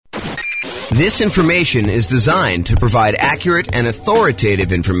This information is designed to provide accurate and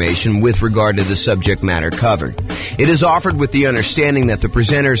authoritative information with regard to the subject matter covered. It is offered with the understanding that the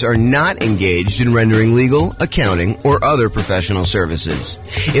presenters are not engaged in rendering legal, accounting, or other professional services.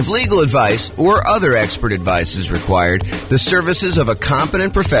 If legal advice or other expert advice is required, the services of a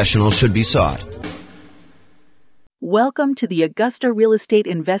competent professional should be sought. Welcome to the Augusta Real Estate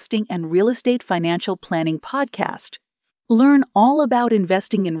Investing and Real Estate Financial Planning Podcast. Learn all about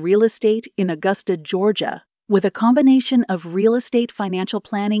investing in real estate in Augusta, Georgia, with a combination of real estate financial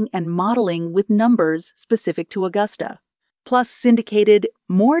planning and modeling with numbers specific to Augusta, plus syndicated,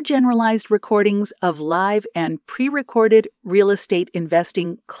 more generalized recordings of live and pre-recorded real estate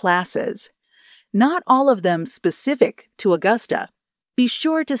investing classes. Not all of them specific to Augusta. Be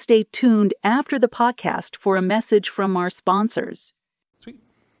sure to stay tuned after the podcast for a message from our sponsors. Sweet.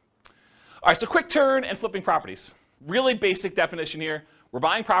 All right, so quick turn and flipping properties. Really basic definition here. We're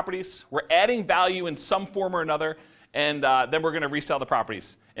buying properties, we're adding value in some form or another, and then we're going to resell the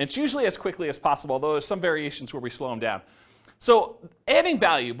properties. And it's usually as quickly as possible, although there's some variations where we slow them down. So adding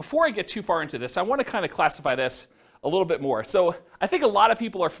value, before I get too far into this, I want to kind of classify this a little bit more. So I think a lot of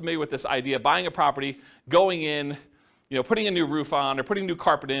people are familiar with this idea of buying a property, going in, putting a new roof on or putting new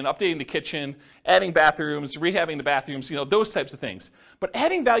carpet in, updating the kitchen, adding bathrooms, rehabbing the bathrooms, those types of things. But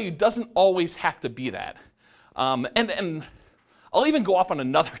adding value doesn't always have to be that. And I'll even go off on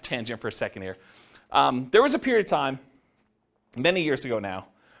another tangent for a second here. There was a period of time, many years ago now,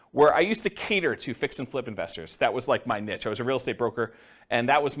 where I used to cater to fix and flip investors. That was like my niche. I was a real estate broker, and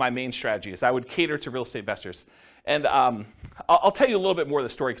that was my main strategy, is I would cater to real estate investors. And I'll tell you a little bit more of the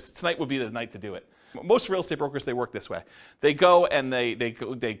story, because tonight would be the night to do it. Most real estate brokers, they work this way. They go and they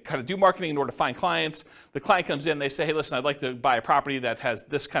kind of do marketing in order to find clients. The client comes in, they say, hey, listen, I'd like to buy a property that has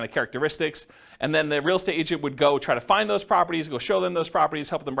this kind of characteristics. And then the real estate agent would go try to find those properties, go show them those properties,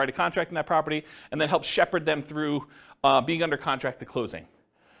 help them write a contract in that property, and then help shepherd them through being under contract to closing.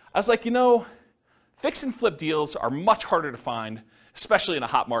 I was like, fix and flip deals are much harder to find, especially in a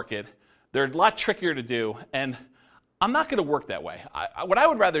hot market. They're a lot trickier to do, and I'm not going to work that way. What I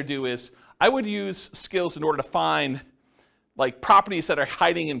would rather do is I would use skills in order to find properties that are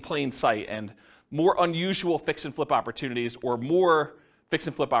hiding in plain sight and more unusual fix and flip opportunities, or more fix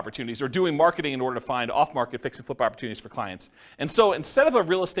and flip opportunities, or doing marketing in order to find off-market fix and flip opportunities for clients. And so instead of a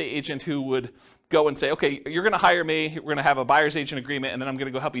real estate agent who would go and say, okay, you're going to hire me, we're going to have a buyer's agent agreement, and then I'm going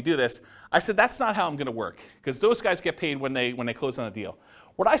to go help you do this, I said, that's not how I'm going to work, because those guys get paid when they close on a deal.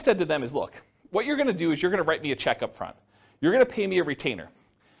 What I said to them is, look, what you're going to do is you're going to write me a check up front. You're going to pay me a retainer.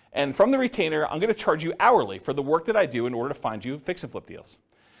 And from the retainer, I'm going to charge you hourly for the work that I do in order to find you fix and flip deals.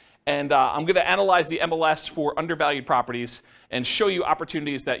 And I'm going to analyze the MLS for undervalued properties and show you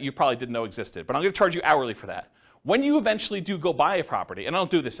opportunities that you probably didn't know existed. But I'm going to charge you hourly for that. When you eventually do go buy a property, and I don't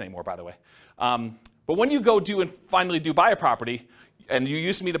do this anymore, by the way, but when you go do and finally do buy a property, and you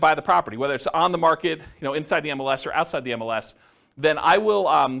use me to buy the property, whether it's on the market, inside the MLS or outside the MLS, then I will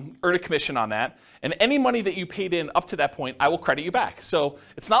earn a commission on that. And any money that you paid in up to that point, I will credit you back. So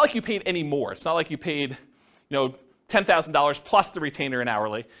it's not like you paid any more. It's not like you paid, $10,000 plus the retainer and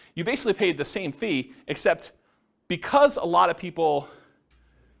hourly. You basically paid the same fee, except because a lot of people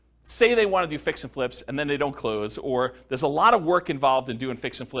say they want to do fix and flips and then they don't close, or there's a lot of work involved in doing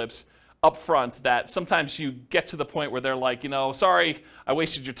fix and flips up front, that sometimes you get to the point where they're like, sorry, I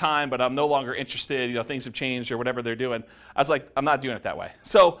wasted your time, but I'm no longer interested, things have changed or whatever they're doing. I was like, I'm not doing it that way.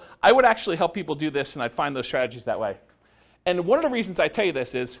 So I would actually help people do this, and I'd find those strategies that way. And one of the reasons I tell you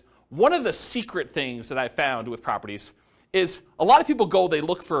this is, one of the secret things that I found with properties is a lot of people they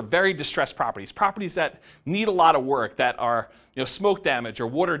look for very distressed properties that need a lot of work, that are smoke damage or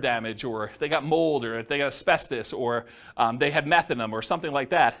water damage, or they got mold, or they got asbestos, or they had meth in them or something like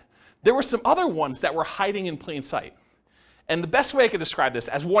that. There were some other ones that were hiding in plain sight. And the best way I could describe this,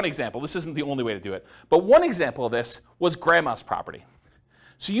 as one example, this isn't the only way to do it, but one example of this was grandma's property.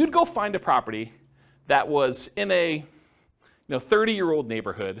 So you'd go find a property that was in a 30-year-old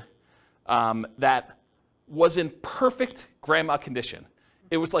neighborhood that was in perfect grandma condition.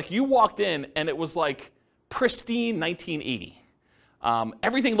 It was like you walked in and it was like pristine 1980.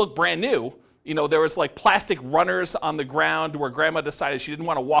 Everything looked brand new. There was plastic runners on the ground where grandma decided she didn't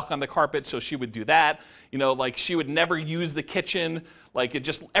want to walk on the carpet, so she would do that. She would never use the kitchen.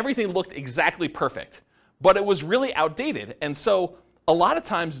 Everything looked exactly perfect. But it was really outdated. And so a lot of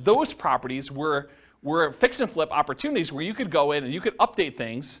times those properties were fix and flip opportunities where you could go in and you could update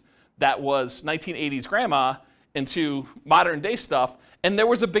things that was 1980s grandma into modern day stuff, and there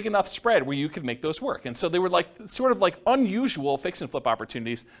was a big enough spread where you could make those work. And so they were sort of unusual fix and flip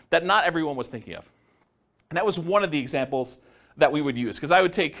opportunities that not everyone was thinking of. And that was one of the examples that we would use, because I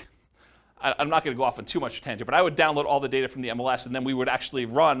would take I'm not going to go off on too much tangent, but I would download all the data from the MLS, and then we would actually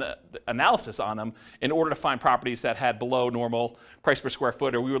run analysis on them in order to find properties that had below normal price per square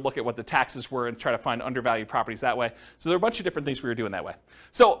foot, or we would look at what the taxes were and try to find undervalued properties that way. So there are a bunch of different things we were doing that way.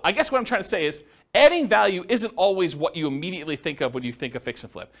 So I guess what I'm trying to say is adding value isn't always what you immediately think of when you think of fix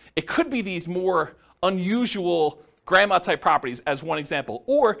and flip. It could be these more unusual grandma type properties as one example,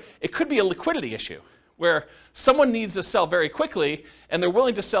 or it could be a liquidity issue, where someone needs to sell very quickly and they're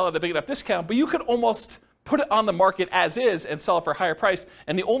willing to sell at a big enough discount, but you could almost put it on the market as is and sell it for a higher price.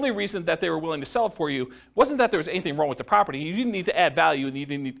 And the only reason that they were willing to sell it for you wasn't that there was anything wrong with the property. You didn't need to add value and you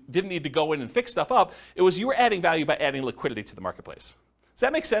didn't need to go in and fix stuff up. It was you were adding value by adding liquidity to the marketplace. Does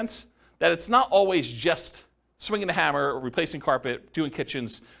that make sense? That it's not always just swinging a hammer or replacing carpet, doing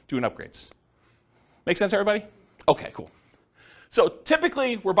kitchens, doing upgrades. Make sense, everybody? Okay, cool. So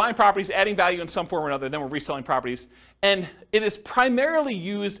typically, we're buying properties, adding value in some form or another, then we're reselling properties, and it is primarily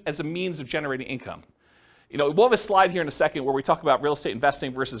used as a means of generating income. We'll have a slide here in a second where we talk about real estate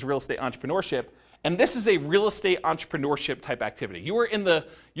investing versus real estate entrepreneurship, and this is a real estate entrepreneurship type activity. You're in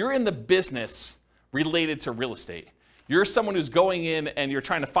the business related to real estate. You're someone who's going in and you're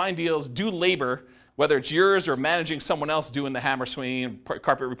trying to find deals, do labor, whether it's yours or managing someone else doing the hammer swinging,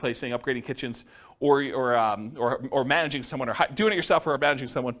 carpet replacing, upgrading kitchens, or managing someone, or doing it yourself, or managing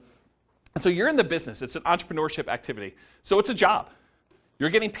someone. And so you're in the business. It's an entrepreneurship activity. So it's a job.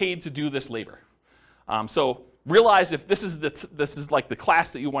 You're getting paid to do this labor. So realize if this is like the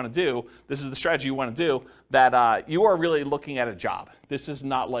class that you want to do, this is the strategy you want to do, that you are really looking at a job. This is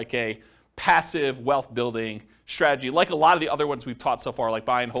not like a passive wealth building strategy like a lot of the other ones we've taught so far, like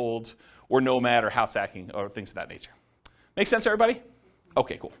buy and hold, or nomad, or house hacking, or things of that nature. Make sense, everybody?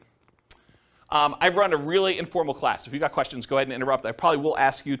 Okay, cool. I run a really informal class. If you got questions, go ahead and interrupt. I probably will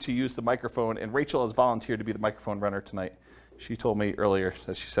ask you to use the microphone, and Rachel has volunteered to be the microphone runner tonight. She told me earlier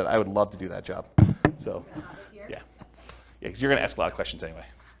that she said, I would love to do that job. So, yeah, because you're going to ask a lot of questions anyway.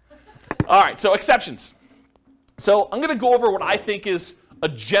 All right, so exceptions. So I'm going to go over what I think is a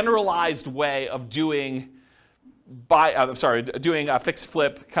generalized way of doing fix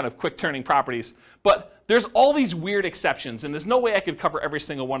flip, kind of quick turning properties. But there's all these weird exceptions, and there's no way I could cover every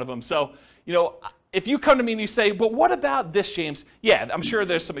single one of them. So, if you come to me and you say, but what about this, James? Yeah, I'm sure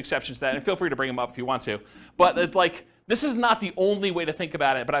there's some exceptions to that, and feel free to bring them up if you want to. But this is not the only way to think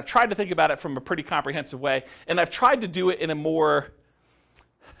about it, but I've tried to think about it from a pretty comprehensive way, and I've tried to do it in a more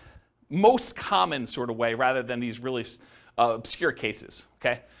most common sort of way rather than these really obscure cases,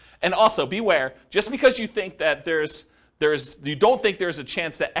 okay? And also, beware, just because you think that you don't think there's a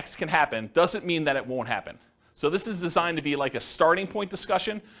chance that X can happen, doesn't mean that it won't happen. So this is designed to be like a starting point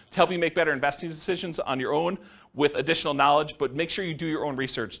discussion to help you make better investing decisions on your own with additional knowledge, but make sure you do your own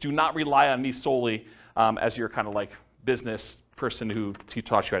research. Do not rely on me solely as your kind of like business person who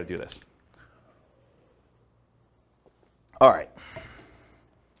taught you how to do this. All right.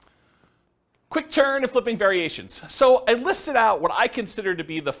 Quick turn and flipping variations. So I listed out what I consider to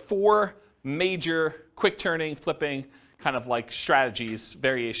be the 4 major quick turning, flipping kind of like strategies,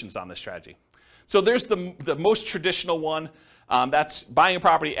 variations on this strategy. So there's the most traditional one. That's buying a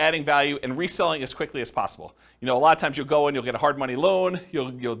property, adding value, and reselling as quickly as possible. A lot of times you'll go in, you'll get a hard money loan,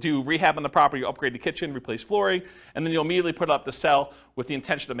 you'll do rehab on the property, you'll upgrade the kitchen, replace flooring, and then you'll immediately put it up to sell with the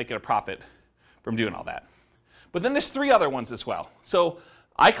intention of making a profit from doing all that. But then there's 3 other ones as well. So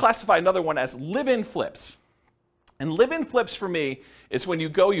I classify another one as live-in flips. And live-in flips for me is when you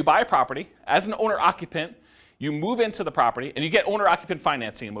buy a property as an owner-occupant, you move into the property, and you get owner-occupant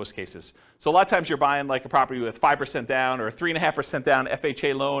financing in most cases. So a lot of times you're buying like a property with 5% down, or 3.5% down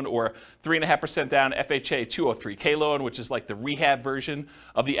FHA loan, or 3.5% down FHA 203K loan, which is like the rehab version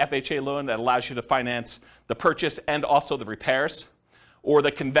of the FHA loan that allows you to finance the purchase and also the repairs. Or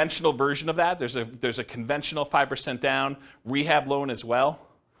the conventional version of that, there's a conventional 5% down rehab loan as well.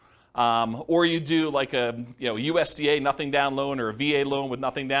 Or you do like a USDA nothing down loan, or a VA loan with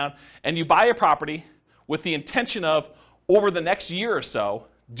nothing down, and you buy a property with the intention of, over the next year or so,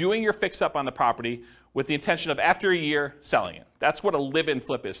 doing your fix-up on the property with the intention of, after a year, selling it. That's what a live-in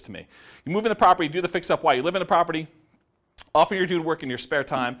flip is to me. You move in the property, do the fix-up while you live in the property. Often you're doing work in your spare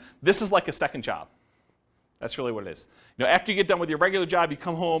time. This is like a second job. That's really what it is. After you get done with your regular job, you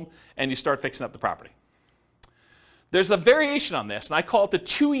come home and you start fixing up the property. There's a variation on this, and I call it the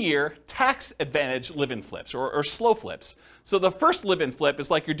 2-year tax advantage live-in flips, or slow flips. So the first live-in flip is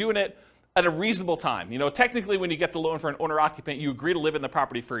like you're doing it at a reasonable time. Technically when you get the loan for an owner-occupant, you agree to live in the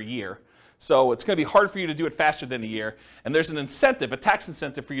property for a year. So it's going to be hard for you to do it faster than a year. And there's an incentive, a tax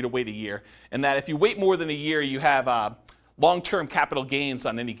incentive for you to wait a year. And that if you wait more than a year, you have long-term capital gains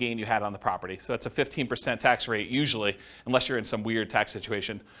on any gain you had on the property. So it's a 15% tax rate usually, unless you're in some weird tax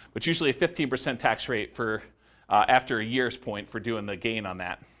situation, but usually a 15% tax rate for after a year's point for doing the gain on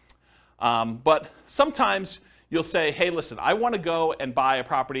that. But sometimes you'll say, hey, listen, I want to go and buy a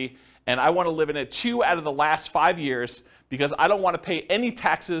property and I want to live in it 2 out of the last 5 years because I don't want to pay any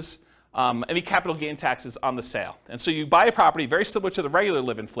taxes, any capital gain taxes on the sale. And so you buy a property very similar to the regular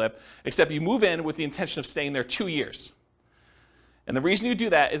live and flip, except you move in with the intention of staying there 2 years. And the reason you do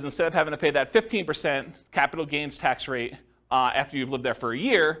that is instead of having to pay that 15% capital gains tax rate after you've lived there for a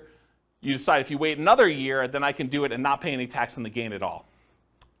year, you decide if you wait another year, then I can do it and not pay any tax on the gain at all.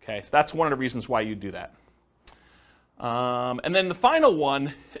 Okay, so that's one of the reasons why you do that. And then the final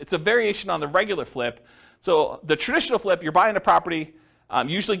one, it's a variation on the regular flip. So the traditional flip, you're buying a property,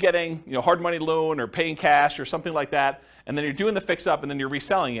 usually getting hard money loan or paying cash or something like that, and then you're doing the fix up and then you're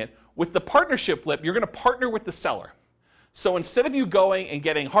reselling it. With the partnership flip, you're going to partner with the seller. So instead of you going and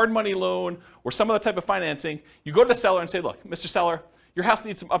getting hard money loan or some other type of financing, you go to the seller and say, look, Mr. Seller, your house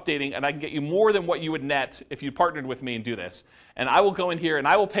needs some updating and I can get you more than what you would net if you partnered with me and do this. And I will go in here and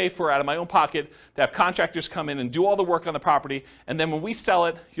I will pay for, out of my own pocket, to have contractors come in and do all the work on the property. And then when we sell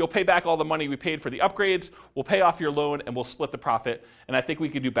it, you'll pay back all the money we paid for the upgrades, we'll pay off your loan, and we'll split the profit. And I think we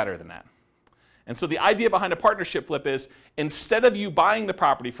could do better than that. And so the idea behind a partnership flip is instead of you buying the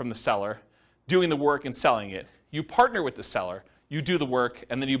property from the seller, doing the work and selling it, you partner with the seller, you do the work,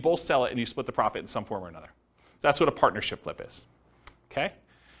 and then you both sell it and you split the profit in some form or another. So that's what a partnership flip is. Okay?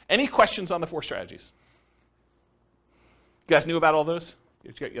 Any questions on the 4 strategies? You guys knew about all those?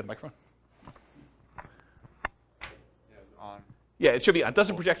 You got the microphone? Yeah, it should be on. It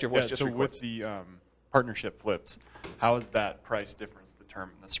doesn't project your voice. Just so records. With the partnership flips, how is that price difference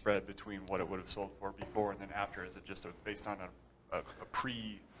determined, the spread between what it would have sold for before and then after? Is it just based on a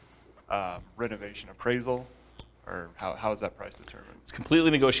pre-renovation appraisal? Or how is that price determined? It's completely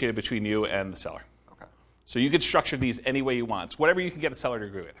negotiated between you and the seller. Okay. So you could structure these any way you want. It's whatever you can get a seller to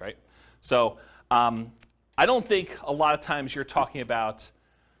agree with, right? So I don't think a lot of times you're talking about,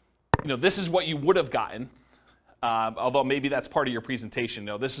 this is what you would have gotten, although maybe that's part of your presentation.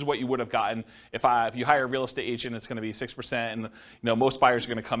 This is what you would have gotten if you hire a real estate agent. It's going to be 6%, and most buyers are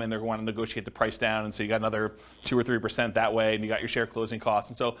going to come in. They're going to negotiate the price down, and so you got another 2 or 3% that way, and you got your share closing costs.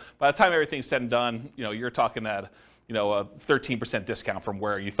 And so by the time everything's said and done, you're talking at a 13% discount from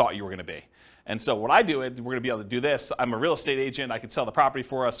where you thought you were going to be. And so what I do is we're going to be able to do this. I'm a real estate agent. I can sell the property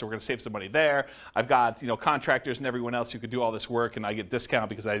for us, so we're going to save some money there. I've got contractors and everyone else who could do all this work, and I get discount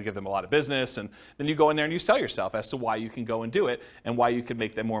because I give them a lot of business. And then you go in there and you sell yourself as to why you can go and do it and why you can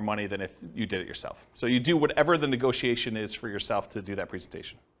make them more money than if you did it yourself. So you do whatever the negotiation is for yourself to do that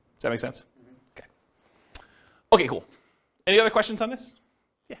presentation. Does that make sense? Okay. Okay, cool. Any other questions on this?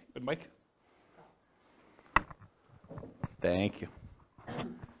 Yeah, good, Mike. Thank you.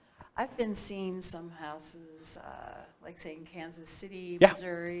 I've been seeing some houses, like say in Kansas City, Yeah.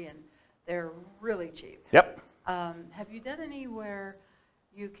 Missouri, and they're really cheap. Yep. Have you done any where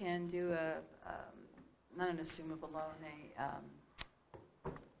you can do not an assumable loan,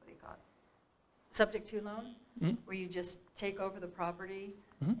 what do you call it? Subject to loan, where you just take over the property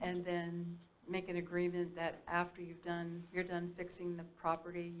and then make an agreement that after you're done fixing the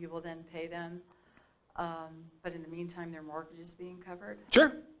property, you will then pay them. But in the meantime, their mortgage is being covered?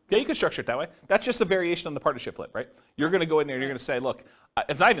 Sure. Yeah, you can structure it that way. That's just a variation on the partnership flip, right? You're going to go in there and you're going to say, look,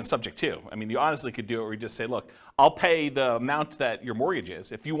 it's not even subject to. I mean, you honestly could do it where you just say, look, I'll pay the amount that your mortgage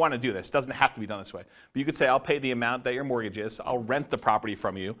is. If you want to do this, it doesn't have to be done this way. But you could say, I'll pay the amount that your mortgage is. I'll rent the property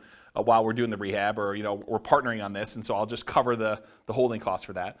from you while we're doing the rehab, or we're partnering on this, and so I'll just cover the holding costs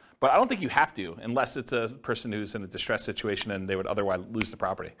for that. But I don't think you have to, unless it's a person who's in a distressed situation and they would otherwise lose the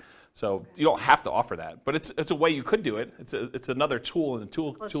property. So you don't have to offer that, but it's a way you could do it. It's another tool in the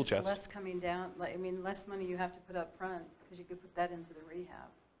tool Well, it's tool just chest. less coming down, less money you have to put up front, because you could put that into the rehab,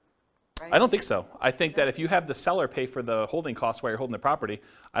 right? I don't think so. I think that if you have the seller pay for the holding costs while you're holding the property,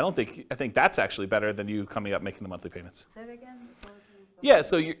 I think that's actually better than you coming up making the monthly payments. Say that again? Yeah,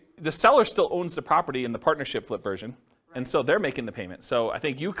 so the seller still owns the property in the partnership flip version, and so they're making the payment. So I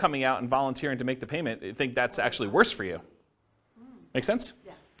think you coming out and volunteering to make the payment, I think that's actually worse for you. Make sense?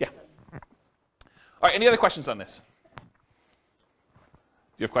 Yeah. Yeah. All right, any other questions on this? Do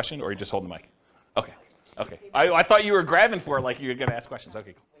you have a question, or are you just holding the mic? Okay. Okay. I thought you were grabbing for it like you were going to ask questions.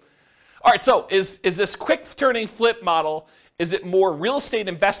 Okay, cool. All right, so is this quick turning flip model, is it more real estate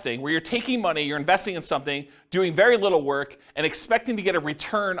investing where you're taking money, you're investing in something, doing very little work, and expecting to get a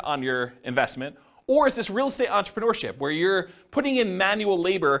return on your investment? Or is this real estate entrepreneurship where you're putting in manual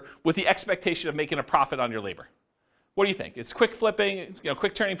labor with the expectation of making a profit on your labor? What do you think? Is quick flipping,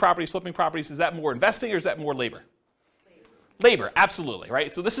 quick turning properties, flipping properties, is that more investing or is that more labor? Labor, absolutely,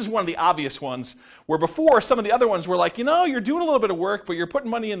 right? So this is one of the obvious ones where before some of the other ones were like, you're doing a little bit of work, but you're putting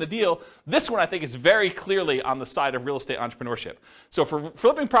money in the deal. This one I think is very clearly on the side of real estate entrepreneurship. So for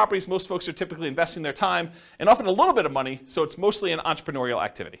flipping properties, most folks are typically investing their time and often a little bit of money, so it's mostly an entrepreneurial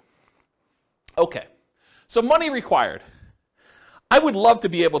activity. Okay, so money required. I would love to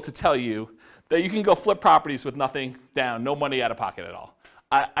be able to tell you that you can go flip properties with nothing down, no money out of pocket at all.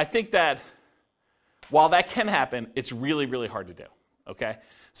 I think that while that can happen, it's really, really hard to do, okay?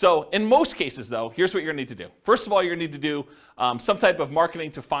 So in most cases, though, here's what you're gonna need to do. First of all, you're gonna need to do some type of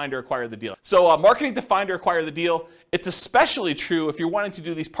marketing to find or acquire the deal. So marketing to find or acquire the deal, it's especially true if you're wanting to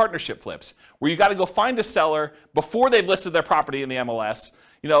do these partnership flips, where you gotta go find a seller before they've listed their property in the MLS,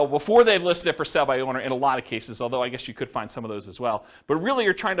 before they've listed it for sale by owner in a lot of cases, although I guess you could find some of those as well. But really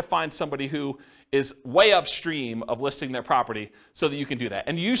you're trying to find somebody who is way upstream of listing their property so that you can do that.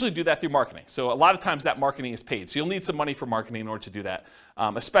 And you usually do that through marketing. So a lot of times that marketing is paid. So you'll need some money for marketing in order to do that,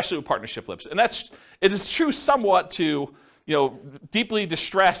 especially with partnership flips. And it is true somewhat to deeply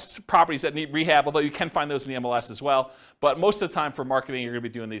distressed properties that need rehab, although you can find those in the MLS as well. But most of the time for marketing, you're gonna be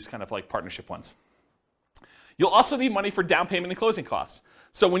doing these kind of like partnership ones. You'll also need money for down payment and closing costs.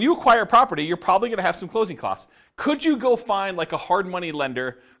 So when you acquire property, you're probably going to have some closing costs. Could you go find like a hard money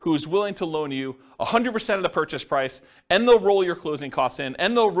lender who's willing to loan you 100% of the purchase price, and they'll roll your closing costs in,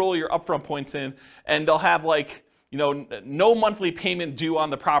 and they'll roll your upfront points in, and they'll have no monthly payment due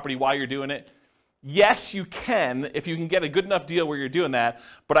on the property while you're doing it? Yes, you can if you can get a good enough deal where you're doing that,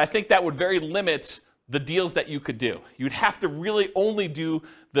 but I think that would very limit the deals that you could do. You'd have to really only do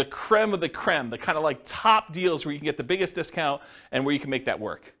the creme of the creme, the kind of like top deals where you can get the biggest discount and where you can make that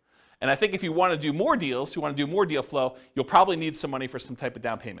work. And I think if you want to do more deals, you want to do more deal flow, you'll probably need some money for some type of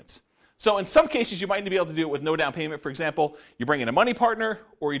down payments. So in some cases, you might be able to do it with no down payment. For example, you bring in a money partner,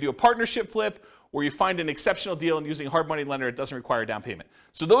 or you do a partnership flip, or you find an exceptional deal and using a hard money lender, it doesn't require down payment.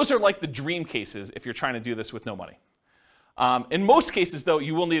 So those are like the dream cases if you're trying to do this with no money. In most cases, though,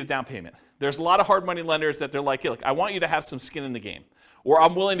 you will need a down payment. There's a lot of hard money lenders that they're like, hey, look, I want you to have some skin in the game, or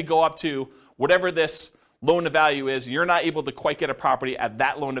I'm willing to go up to whatever this loan to value is. You're not able to quite get a property at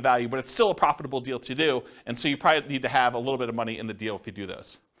that loan to value, but it's still a profitable deal to do, and so you probably need to have a little bit of money in the deal if you do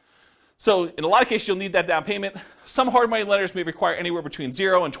those. So in a lot of cases, you'll need that down payment. Some hard money lenders may require anywhere between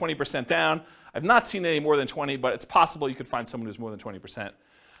 0 and 20% down. I've not seen any more than 20, but it's possible you could find someone who's more than 20%.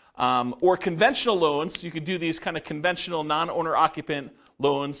 Or conventional loans, you could do these kind of conventional non-owner occupant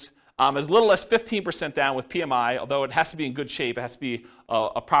loans as little as 15% down with PMI, although it has to be in good shape. It has to be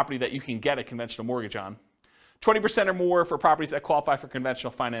a property that you can get a conventional mortgage on. 20% or more for properties that qualify for conventional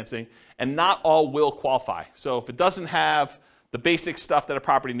financing, and not all will qualify. So if it doesn't have the basic stuff that a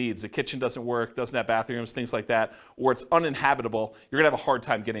property needs, the kitchen doesn't work, doesn't have bathrooms, things like that, or it's uninhabitable, you're gonna have a hard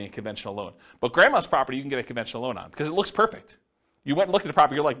time getting a conventional loan. But grandma's property, you can get a conventional loan on because it looks perfect. You went and looked at the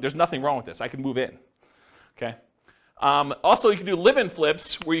property, you're like, there's nothing wrong with this, I can move in, okay? Also, you can do live-in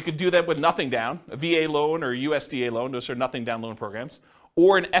flips where you could do them with nothing down, a VA loan or a USDA loan, those are nothing down loan programs,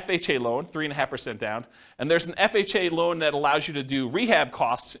 or an FHA loan, 3.5% down. And there's an FHA loan that allows you to do rehab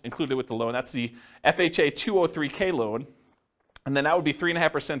costs included with the loan. That's the FHA 203K loan. And then that would be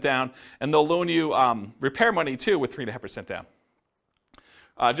 3.5% down, and they'll loan you repair money too with 3.5% down.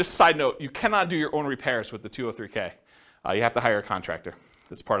 Just a side note, you cannot do your own repairs with the 203K. You have to hire a contractor.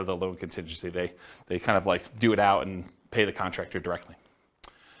 It's part of the loan contingency. They kind of like do it out and pay the contractor directly.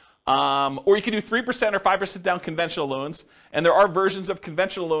 Or you can do 3% or 5% down conventional loans, and there are versions of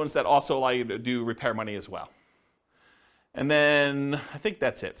conventional loans that also allow you to do repair money as well. And then I think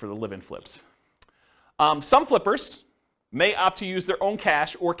that's it for the live-in flips. Some flippers may opt to use their own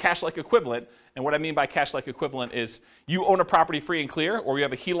cash or cash-like equivalent. And what I mean by cash-like equivalent is you own a property free and clear, or you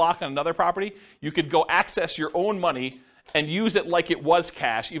have a HELOC on another property. You could go access your own money and use it like it was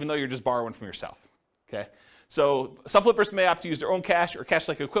cash, even though you're just borrowing from yourself, okay? So some flippers may opt to use their own cash or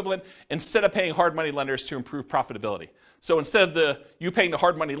cash-like equivalent instead of paying hard money lenders to improve profitability. So instead of you paying the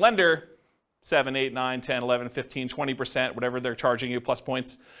hard money lender 7, 8, 9, 10, 11, 15, 20%, whatever they're charging you plus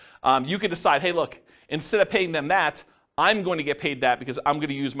points, you could decide, hey, look, instead of paying them that, I'm going to get paid that because I'm going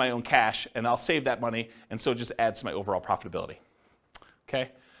to use my own cash and I'll save that money, and so it just adds to my overall profitability, okay?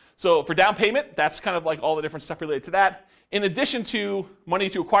 So for down payment, that's kind of like all the different stuff related to that. In addition to money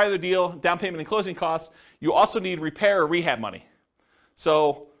to acquire the deal, down payment and closing costs, you also need repair or rehab money.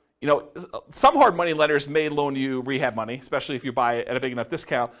 So, some hard money lenders may loan you rehab money, especially if you buy it at a big enough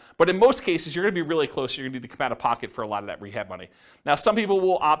discount. But in most cases, you're going to be really close. You're going to need to come out of pocket for a lot of that rehab money. Now, some people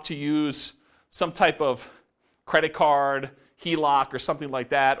will opt to use some type of credit card, HELOC or something like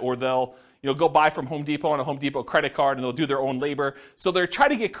that, or they'll go buy from Home Depot on a Home Depot credit card and they'll do their own labor. So they're trying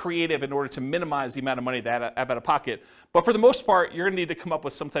to get creative in order to minimize the amount of money they have out of pocket. But for the most part, you're going to need to come up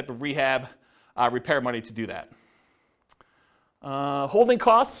with some type of rehab repair money to do that. Holding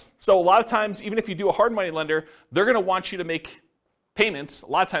costs. So a lot of times, even if you do a hard money lender, they're going to want you to make payments. A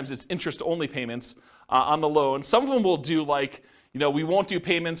lot of times it's interest-only payments on the loan. Some of them will do like, we won't do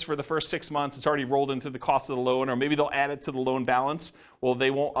payments for the first 6 months. It's already rolled into the cost of the loan, or maybe they'll add it to the loan balance. Well,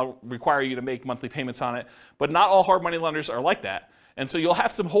 they won't require you to make monthly payments on it. But not all hard money lenders are like that. And so you'll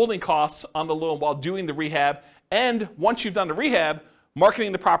have some holding costs on the loan while doing the rehab. And once you've done the rehab,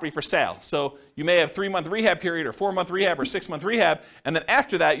 marketing the property for sale. So you may have 3-month rehab period or 4-month rehab or 6-month rehab. And then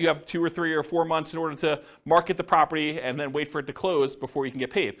after that, you have 2 or 3 or 4 months in order to market the property and then wait for it to close before you can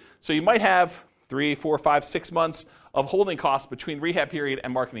get paid. So you might have 3, 4, 5, 6 months of holding costs between rehab period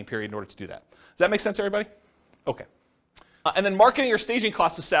and marketing period in order to do that. Does that make sense to everybody? Okay. And then marketing or staging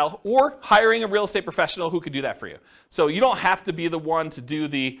costs to sell, or hiring a real estate professional who could do that for you. So you don't have to be the one to do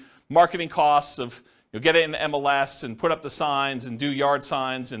the marketing costs of get it in MLS and put up the signs and do yard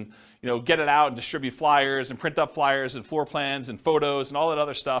signs and get it out and distribute flyers and print up flyers and floor plans and photos and all that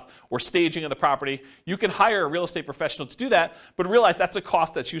other stuff, or staging of the property. You can hire a real estate professional to do that, but realize that's a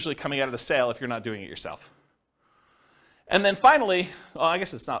cost that's usually coming out of the sale if you're not doing it yourself. And then finally, I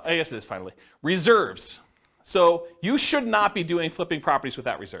guess it is finally, reserves. So you should not be doing flipping properties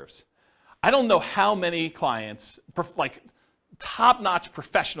without reserves. I don't know how many clients, like top-notch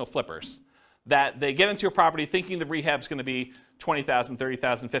professional flippers, that they get into a property thinking the rehab's going to be $20,000,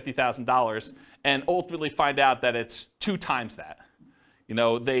 $30,000, $50,000, and ultimately find out that it's 2 times that.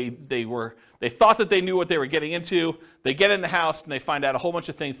 They thought that they knew what they were getting into. They get in the house and they find out a whole bunch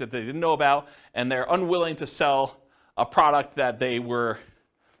of things that they didn't know about, and they're unwilling to sell a product that they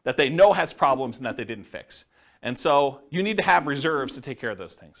know has problems and that they didn't fix. And so you need to have reserves to take care of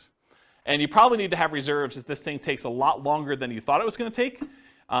those things. And you probably need to have reserves if this thing takes a lot longer than you thought it was going to take.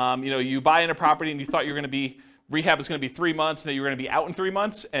 You buy in a property and you thought rehab is going to be 3 months, and that you're going to be out in 3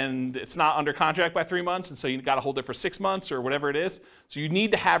 months, and it's not under contract by 3 months, and so you got to hold it for 6 months or whatever it is. So you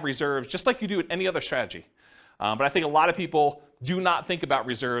need to have reserves, just like you do with any other strategy. But I think a lot of people do not think about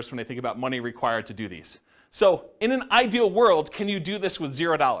reserves when they think about money required to do these. So in an ideal world, can you do this with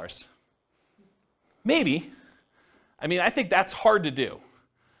 $0? Maybe. I think that's hard to do.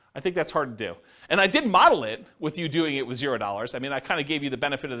 And I did model it with you doing it with $0. I kind of gave you the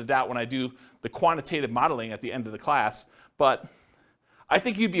benefit of the doubt when I do the quantitative modeling at the end of the class, but I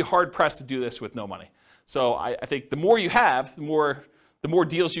think you'd be hard-pressed to do this with no money. So I think the more you have, the more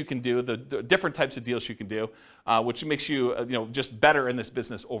deals you can do, the different types of deals you can do, which makes you just better in this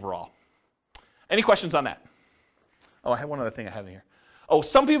business overall. Any questions on that? Oh, I had one other thing I had in here. Oh,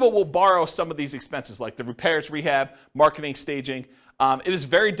 some people will borrow some of these expenses, like the repairs, rehab, marketing, staging. It is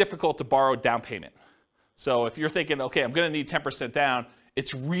very difficult to borrow down payment. So if you're thinking, okay, I'm going to need 10% down,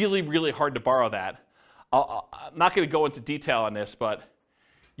 it's really, really hard to borrow that. I'm not going to go into detail on this, but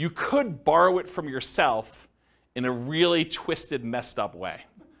you could borrow it from yourself in a really twisted, messed up way.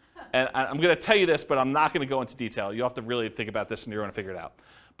 And I'm going to tell you this, but I'm not going to go into detail. You'll have to really think about this and you're going to figure it out.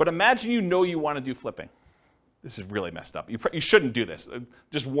 But imagine you want to do flipping. This is really messed up. You shouldn't do this.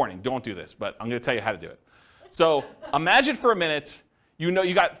 Just warning, don't do this, but I'm going to tell you how to do it. So imagine for a minute, you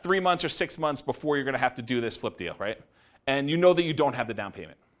got 3 months or 6 months before you're going to have to do this flip deal, right? And you know that you don't have the down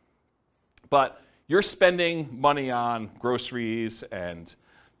payment. But you're spending money on groceries and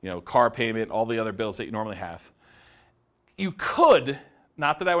car payment, all the other bills that you normally have. You could,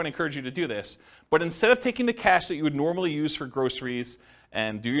 not that I would encourage you to do this, but instead of taking the cash that you would normally use for groceries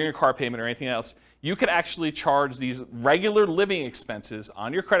and doing your car payment or anything else, you could actually charge these regular living expenses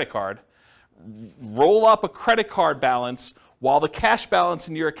on your credit card, roll up a credit card balance while the cash balance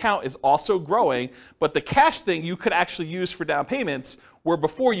in your account is also growing, but the cash thing you could actually use for down payments, where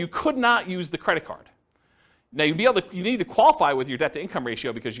before you could not use the credit card. Now you need to qualify with your debt to income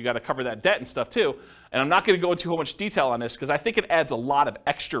ratio because you got to cover that debt and stuff too. And I'm not going to go into too much detail on this because I think it adds a lot of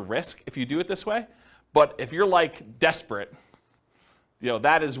extra risk if you do it this way. But if you're like desperate,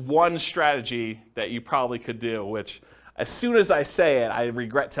 that is one strategy that you probably could do, which as soon as I say it, I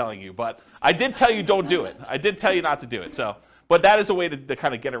regret telling you. But I did tell you don't do it. I did tell you not to do it. But that is a way to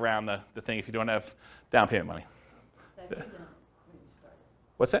kind of get around the thing if you don't have down payment money. Have you done it when you started?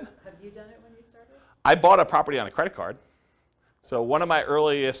 What's that? Have you done it when you started? I bought a property on a credit card. So one of my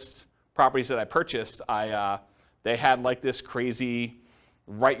earliest properties that I purchased, they had like this crazy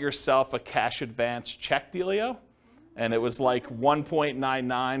write yourself a cash advance check dealio. And it was like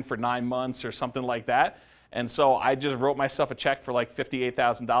 1.99 for 9 months or something like that. And so I just wrote myself a check for like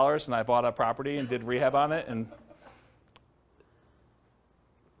 $58,000 and I bought a property and did rehab on it. And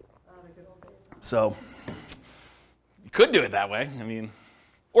So you could do it that way. I mean,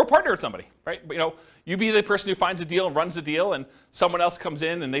 or partner with somebody, right? But, you be the person who finds a deal and runs the deal, and someone else comes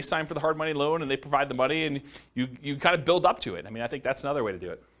in and they sign for the hard money loan and they provide the money, and you kind of build up to it. I mean, I think that's another way to do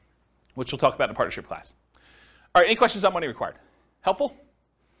it, which we'll talk about in the partnership class. All right, any questions on money required? Helpful?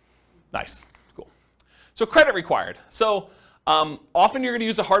 Nice, cool. So credit required. So often you're going to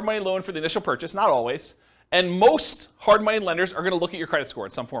use a hard money loan for the initial purchase, not always. And most hard money lenders are going to look at your credit score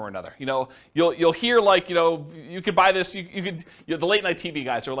in some form or another. You'll hear like, you could buy this. You could. The late night TV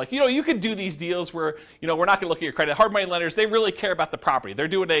guys are like, you could do these deals where, we're not going to look at your credit. Hard money lenders, they really care about the property. They're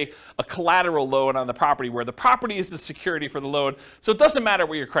doing a collateral loan on the property where the property is the security for the loan. So it doesn't matter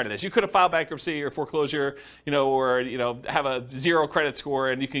where your credit is. You could have filed bankruptcy or foreclosure, or have a 0 credit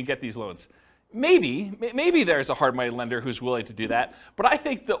score and you can get these loans. Maybe there's a hard money lender who's willing to do that, but I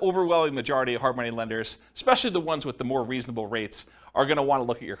think the overwhelming majority of hard money lenders, especially the ones with the more reasonable rates, are going to want to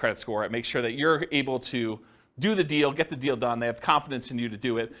look at your credit score and make sure that you're able to do the deal, get the deal done. They have confidence in you to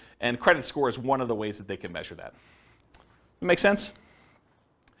do it, and credit score is one of the ways that they can measure that. Make sense?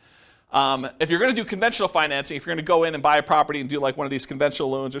 If you're going to do conventional financing, if you're going to go in and buy a property and do like one of these conventional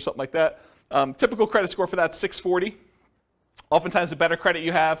loans or something like that, typical credit score for that's 640. Oftentimes, the better credit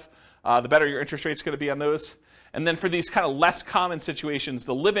you have, the better your interest rate's going to be on those. And then for these kind of less common situations,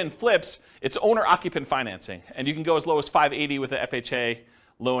 the live-in flips, it's owner-occupant financing. And you can go as low as 580 with an FHA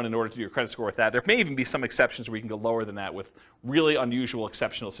loan in order to do your credit score with that. There may even be some exceptions where you can go lower than that with really unusual,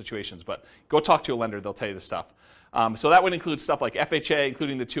 exceptional situations. But go talk to a lender. They'll tell you this stuff. So that would include stuff like FHA,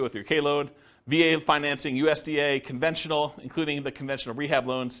 including the 203K loan, VA financing, USDA, conventional, including the conventional rehab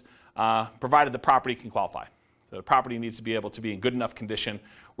loans, provided the property can qualify. So the property needs to be able to be in good enough condition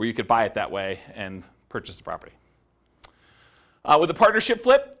where you could buy it that way and purchase the property. With a partnership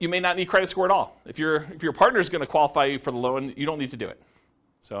flip, you may not need credit score at all. If your partner is going to qualify you for the loan, you don't need to do it.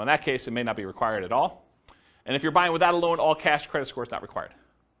 So in that case, it may not be required at all. And if you're buying without a loan, all cash, credit score is not required.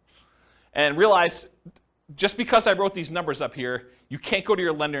 And realize, just because I wrote these numbers up here, you can't go to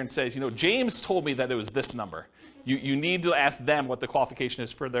your lender and say, James told me that it was this number. You need to ask them what the qualification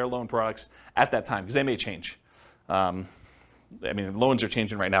is for their loan products at that time, because they may change. Loans are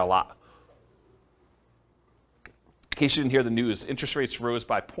changing right now a lot. In case you didn't hear the news, interest rates rose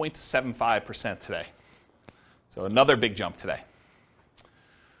by 0.75% today. So another big jump today.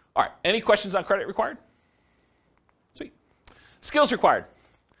 All right, any questions on credit required? Sweet. Skills required.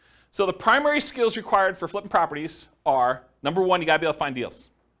 So the primary skills required for flipping properties are, number one, you got to be able to find deals.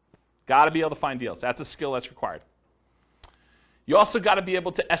 Got to be able to find deals. That's a skill that's required. You also got to be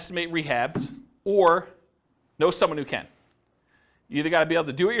able to estimate rehabs or know someone who can. You either got to be able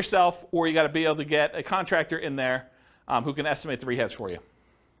to do it yourself or you got to be able to get a contractor in there who can estimate the rehabs for you.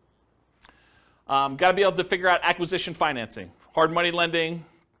 Got to be able to figure out acquisition financing, hard money lending,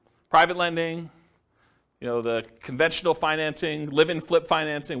 private lending, the conventional financing, live-in flip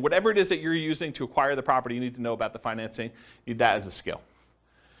financing, whatever it is that you're using to acquire the property, you need to know about the financing. You need that as a skill.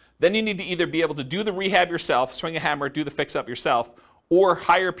 Then you need to either be able to do the rehab yourself, swing a hammer, do the fix-up yourself, or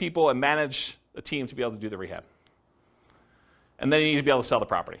hire people and manage a team to be able to do the rehab. And then you need to be able to sell the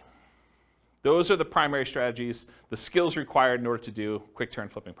property. Those are the primary strategies, the skills required in order to do quick-turn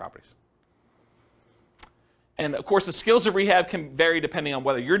flipping properties. And of course, the skills of rehab can vary depending on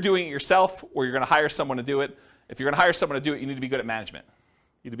whether you're doing it yourself or you're going to hire someone to do it. If you're going to hire someone to do it, you need to be good at management.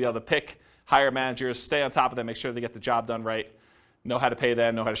 You need to be able to pick, hire managers, stay on top of them, make sure they get the job done right, know how to pay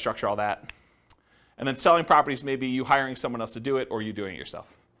them, know how to structure all that. And then selling properties may be you hiring someone else to do it or you doing it yourself.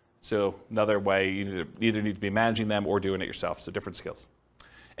 So another way, you either need to be managing them or doing it yourself. So different skills.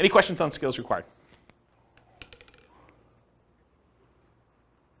 Any questions on skills required?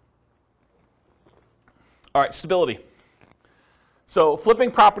 All right, stability. So flipping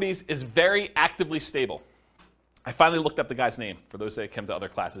properties is very actively stable. I finally looked up the guy's name, for those that came to other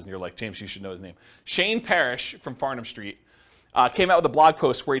classes and you're like, James, you should know his name. Shane Parrish from Farnham Street came out with a blog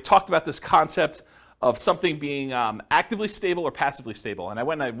post where he talked about this concept of something being actively stable or passively stable. And I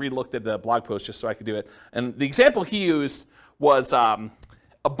went and I re-looked at the blog post just so I could do it. And the example he used was a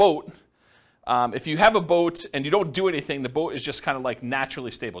boat. If you have a boat and you don't do anything, the boat is just kind of like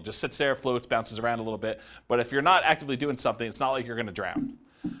naturally stable. Just sits there, floats, bounces around a little bit. But if you're not actively doing something, it's not like you're going to drown.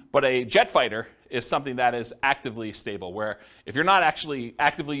 But a jet fighter is something that is actively stable, where if you're not actually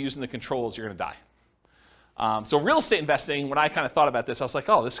actively using the controls, you're going to die. So real estate investing, when I kind of thought about this, I was like,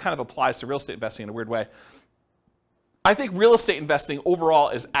 oh, this kind of applies to real estate investing in a weird way. I think real estate investing overall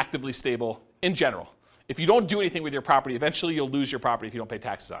is actively stable in general. If you don't do anything with your property, eventually you'll lose your property if you don't pay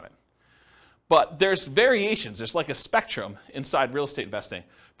taxes on it. But there's variations. There's like a spectrum inside real estate investing.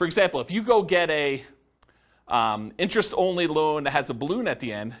 For example, if you go get a interest-only loan that has a balloon at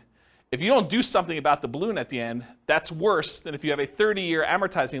the end, if you don't do something about the balloon at the end, that's worse than if you have a 30-year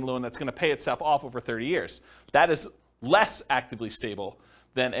amortizing loan that's going to pay itself off over 30 years. That is less actively stable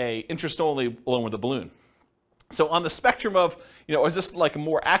than a interest-only loan with a balloon. So on the spectrum of, is this like a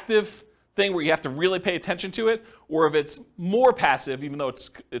more active thing where you have to really pay attention to it, or if it's more passive, even though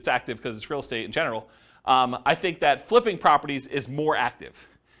it's active because it's real estate in general, I think that flipping properties is more active.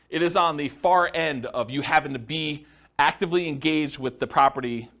 It is on the far end of you having to be actively engaged with the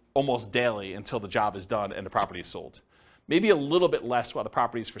property almost daily until the job is done and the property is sold. Maybe a little bit less while the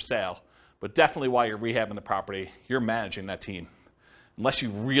property is for sale, but definitely while you're rehabbing the property, you're managing that team. Unless you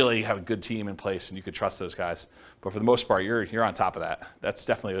really have a good team in place and you could trust those guys. But for the most part, you're on top of that. That's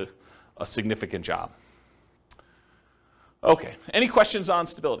definitely a significant job. Okay, any questions on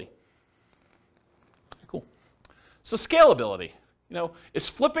stability? Cool. So scalability. Is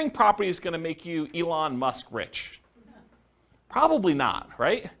flipping properties going to make you Elon Musk rich? Probably not,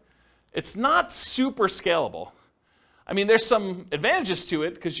 right? It's not super scalable. I mean, there's some advantages to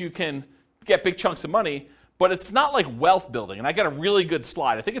it because you can get big chunks of money, but it's not like wealth building. And I got a really good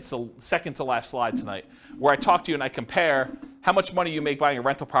slide. I think it's the second to last slide tonight, where I talk to you and I compare how much money you make buying a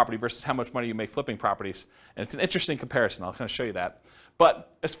rental property versus how much money you make flipping properties. And it's an interesting comparison. I'll kind of show you that.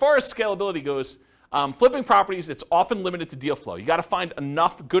 But as far as scalability goes, flipping properties, it's often limited to deal flow. You got to find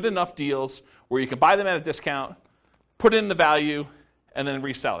good enough deals where you can buy them at a discount, put in the value, and then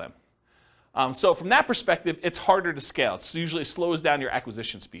resell them. So from that perspective, it's harder to scale. It usually slows down your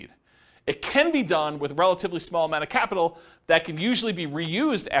acquisition speed. It can be done with relatively small amount of capital that can usually be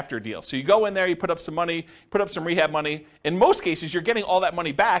reused after a deal. So you go in there, you put up some money, put up some rehab money. In most cases, you're getting all that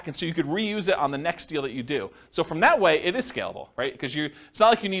money back, and so you could reuse it on the next deal that you do. So from that way, it is scalable, right? Because it's not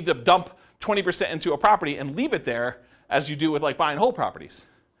like you need to dump 20% into a property and leave it there as you do with like buy and hold properties.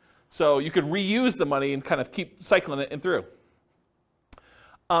 So you could reuse the money and kind of keep cycling it in through.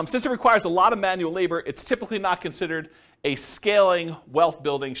 Since it requires a lot of manual labor, it's typically not considered a scaling wealth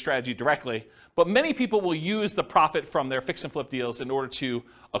building strategy directly, but many people will use the profit from their fix and flip deals in order to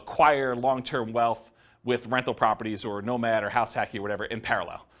acquire long-term wealth with rental properties or nomad or house hacking or whatever in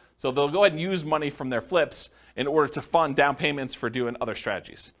parallel. So they'll go ahead and use money from their flips in order to fund down payments for doing other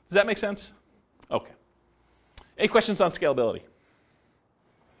strategies. Does that make sense? Okay. Any questions on scalability?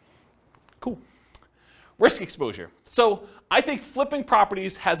 Cool. Risk exposure. So I think flipping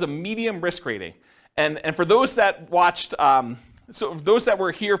properties has a medium risk rating. And for those that watched, so those that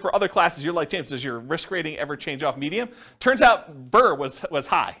were here for other classes, you're like, James, does your risk rating ever change off medium? Turns out Burr was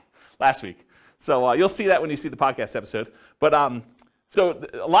high last week. So you'll see that when you see the podcast episode. But so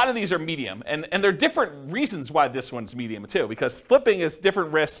a lot of these are medium. And there are different reasons why this one's medium too, because flipping is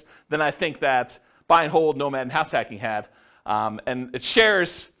different risks than I think that buy and hold, nomad, and house hacking had. And it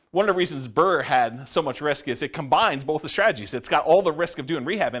shares, one of the reasons Burr had so much risk is it combines both the strategies. It's got all the risk of doing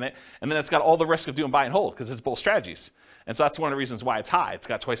rehab in it, and then it's got all the risk of doing buy and hold because it's both strategies. And so that's one of the reasons why it's high. It's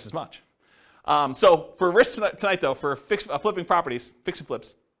got twice as much. So for risk tonight though, for flipping properties, fix and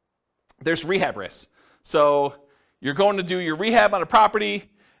flips, there's rehab risks. So you're going to do your rehab on a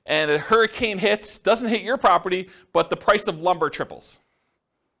property and a hurricane hits, doesn't hit your property, but the price of lumber triples.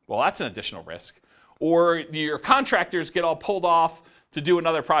 Well, that's an additional risk. Or your contractors get all pulled off to do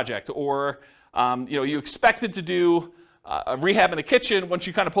another project, or you expected to do a rehab in a kitchen. Once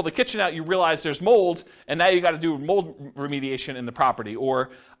you kind of pull the kitchen out, you realize there's mold, and now you got to do mold remediation in the property. Or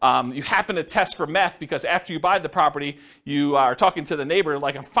you happen to test for meth because after you buy the property, you are talking to the neighbor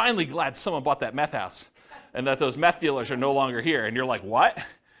like, I'm finally glad someone bought that meth house, and that those meth dealers are no longer here. And you're like, what?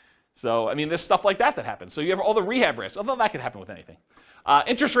 So, I mean, there's stuff like that happens. So you have all the rehab risks, although that could happen with anything.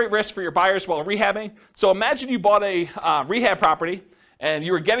 Interest rate risk for your buyers while rehabbing. So imagine you bought a rehab property, and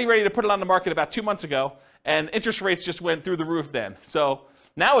you were getting ready to put it on the market about 2 months ago, and interest rates just went through the roof then. So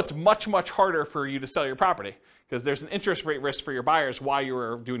now it's much, much harder for you to sell your property because there's an interest rate risk for your buyers while you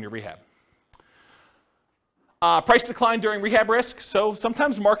were doing your rehab. Price decline during rehab risk. So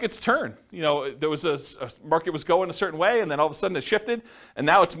sometimes markets turn. There was a market was going a certain way, and then all of a sudden it shifted, and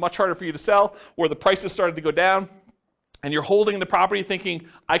now it's much harder for you to sell, or the prices started to go down. And you're holding the property thinking,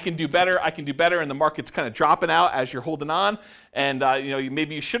 I can do better, and the market's kind of dropping out as you're holding on. And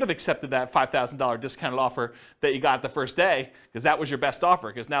maybe you should have accepted that $5,000 discounted offer that you got the first day, because that was your best offer,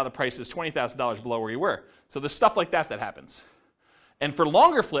 because now the price is $20,000 below where you were. So there's stuff like that happens. And for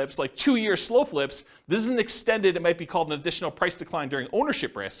longer flips, like 2-year slow flips, this is an extended, it might be called an additional price decline during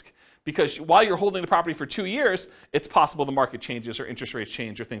ownership risk, because while you're holding the property for 2 years, it's possible the market changes or interest rates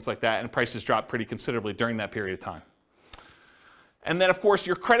change or things like that, and prices drop pretty considerably during that period of time. And then, of course,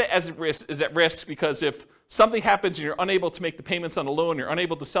 your credit is at risk because if something happens and you're unable to make the payments on the loan, you're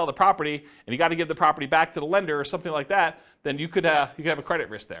unable to sell the property, and you got to give the property back to the lender or something like that, then you could have a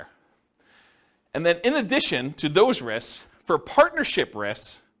credit risk there. And then in addition to those risks, for partnership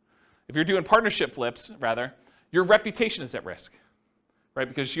risks, if you're doing partnership flips, rather, your reputation is at risk, right?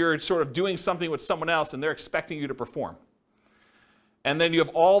 Because you're sort of doing something with someone else and they're expecting you to perform. And then you have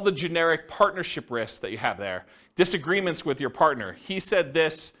all the generic partnership risks that you have there. Disagreements with your partner. He said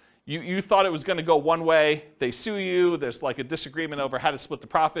this, you thought it was going to go one way, they sue you, there's like a disagreement over how to split the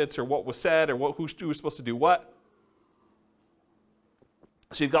profits or what was said or who was supposed to do what.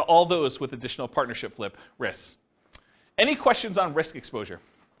 So you've got all those with additional partnership flip risks. Any questions on risk exposure?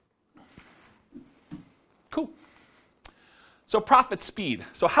 Cool. So profit speed.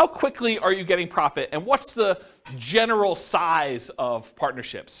 So how quickly are you getting profit, and what's the general size of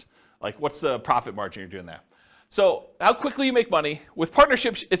partnerships? Like what's the profit margin you're doing there? So how quickly you make money. With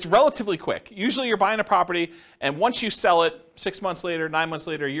partnerships, it's relatively quick. Usually you're buying a property, and once you sell it, 6 months later, 9 months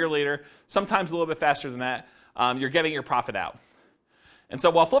later, a year later, sometimes a little bit faster than that, you're getting your profit out. And so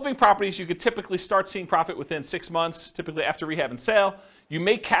while flipping properties, you could typically start seeing profit within 6 months, typically after rehab and sale. You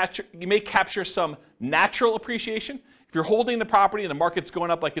may capture some natural appreciation. If you're holding the property and the market's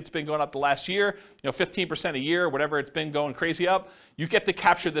going up like it's been going up the last year, 15% a year, whatever it's been going crazy up, you get to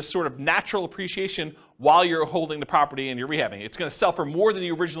capture this sort of natural appreciation while you're holding the property and you're rehabbing. It's going to sell for more than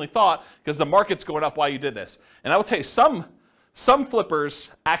you originally thought because the market's going up while you did this. And I will tell you, some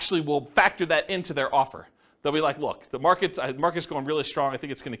flippers actually will factor that into their offer. They'll be like, look, the market's going really strong. I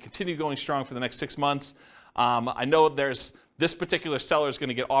think it's going to continue going strong for the next 6 months. I know this particular seller is going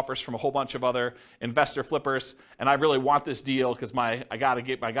to get offers from a whole bunch of other investor flippers, and I really want this deal because I got to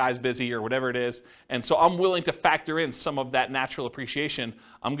get my guys busy or whatever it is. And so I'm willing to factor in some of that natural appreciation.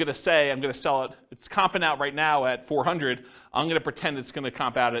 I'm going to sell it. It's comping out right now at 400. I'm going to pretend it's going to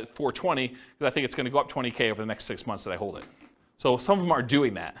comp out at 420 because I think it's going to go up 20K over the next 6 months that I hold it. So some of them are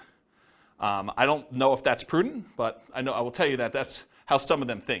doing that. I don't know if that's prudent, but I will tell you that that's how some of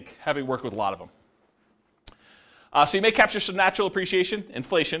them think, having worked with a lot of them. So you may capture some natural appreciation,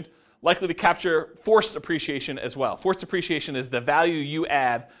 inflation, likely to capture forced appreciation as well. Forced appreciation is the value you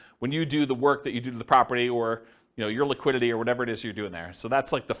add when you do the work that you do to the property or your liquidity or whatever it is you're doing there. So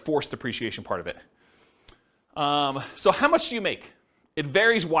that's like the forced appreciation part of it. So how much do you make? It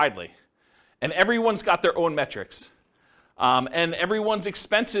varies widely, and everyone's got their own metrics. And everyone's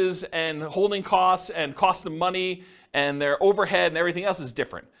expenses and holding costs and costs of money and their overhead and everything else is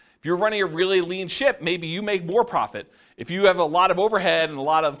different. If you're running a really lean ship, maybe you make more profit. If you have a lot of overhead and a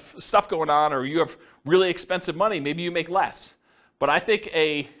lot of stuff going on, or you have really expensive money, maybe you make less. But I think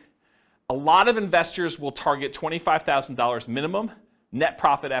a lot of investors will target $25,000 minimum net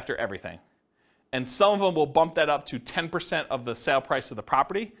profit after everything. And some of them will bump that up to 10% of the sale price of the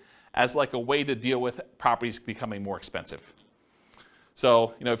property as like a way to deal with properties becoming more expensive.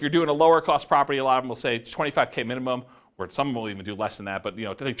 So, if you're doing a lower cost property, a lot of them will say $25K minimum, or some will even do less than that, but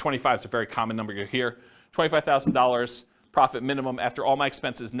I think 25 is a very common number you hear. $25,000 profit minimum after all my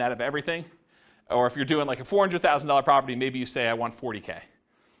expenses net of everything. Or if you're doing like a $400,000 property, maybe you say I want 40K.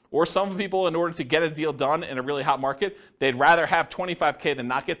 Or some people, in order to get a deal done in a really hot market, they'd rather have 25K than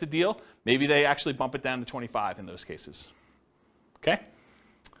not get the deal. Maybe they actually bump it down to 25 in those cases. Okay?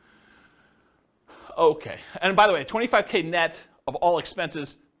 Okay, and by the way, 25K net of all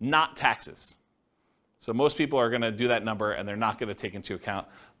expenses, not taxes. So most people are going to do that number, and they're not going to take into account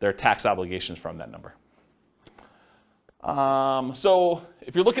their tax obligations from that number. So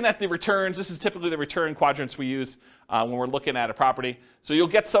if you're looking at the returns, this is typically the return quadrants we use when we're looking at a property. So you'll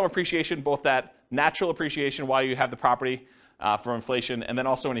get some appreciation, both that natural appreciation while you have the property from inflation, and then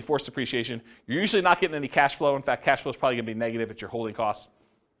also any forced appreciation. You're usually not getting any cash flow. In fact, cash flow is probably going to be negative at your holding costs.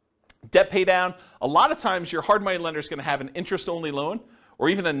 Debt pay down, a lot of times your hard money lender is going to have an interest-only loan or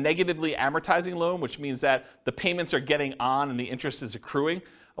even a negatively amortizing loan, which means that the payments are getting on and the interest is accruing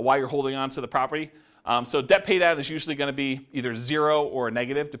while you're holding on to the property. So debt pay down is usually going to be either zero or a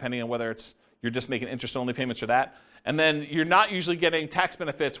negative, depending on whether you're just making interest-only payments or that. And then you're not usually getting tax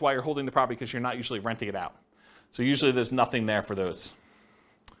benefits while you're holding the property because you're not usually renting it out. So usually there's nothing there for those.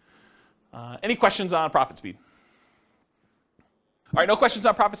 Any questions on profit speed? All right, no questions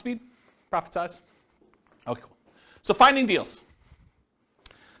on profit speed? Profit size? Okay, cool. So finding deals.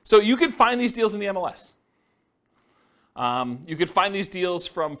 So you can find these deals in the MLS. You can find these deals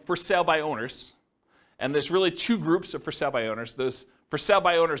from for sale by owners. And there's really two groups of for sale by owners. Those for sale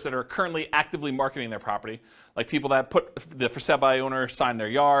by owners that are currently actively marketing their property, like people that put the for sale by owner sign their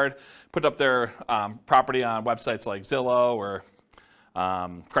yard, put up their property on websites like Zillow or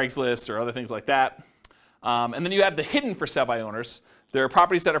Craigslist or other things like that. And then you have the hidden for sale by owners. There are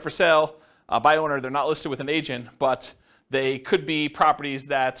properties that are for sale by owner. They're not listed with an agent, but they could be properties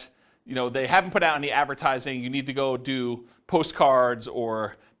that they haven't put out any advertising. You need to go do postcards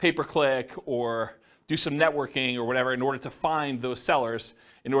or pay-per-click or do some networking or whatever in order to find those sellers,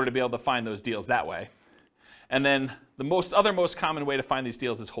 in order to be able to find those deals that way. And then the other most common way to find these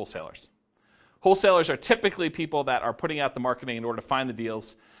deals is wholesalers. Wholesalers are typically people that are putting out the marketing in order to find the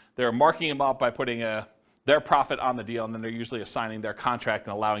deals. They're marking them up by putting their profit on the deal, and then they're usually assigning their contract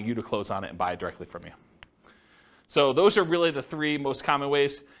and allowing you to close on it and buy it directly from you. So those are really the three most common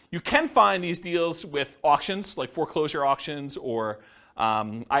ways. You can find these deals with auctions, like foreclosure auctions or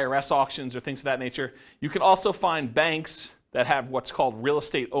IRS auctions or things of that nature. You can also find banks that have what's called real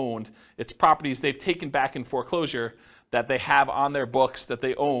estate owned. It's properties they've taken back in foreclosure that they have on their books that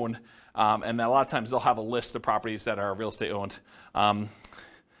they own. And a lot of times they'll have a list of properties that are real estate owned.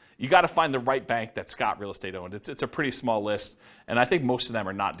 You got to find the right bank that's got real estate owned. It's a pretty small list, and I think most of them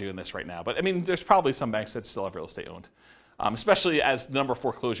are not doing this right now. But I mean, there's probably some banks that still have real estate owned, especially as the number of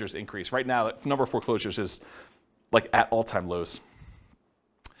foreclosures increase. Right now, the number of foreclosures is like at all-time lows.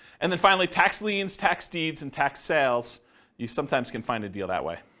 And then finally, tax liens, tax deeds, and tax sales. You sometimes can find a deal that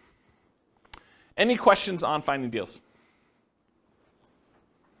way. Any questions on finding deals?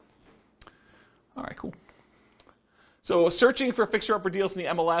 All right, cool. So searching for fixer-upper deals in the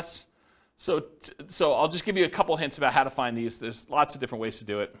MLS. So I'll just give you a couple hints about how to find these. There's lots of different ways to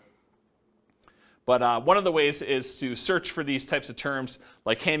do it. But one of the ways is to search for these types of terms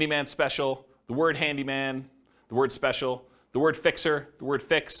like handyman special, the word handyman, the word special, the word fixer, the word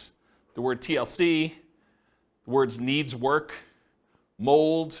fix, the word TLC, the words needs work,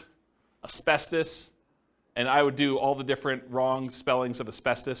 mold, asbestos, and I would do all the different wrong spellings of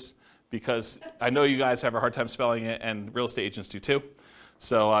asbestos, because I know you guys have a hard time spelling it, and real estate agents do too.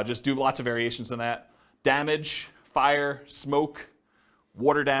 So just do lots of variations on that. Damage, fire, smoke,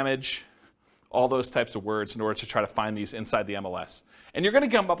 water damage, all those types of words in order to try to find these inside the MLS. And you're going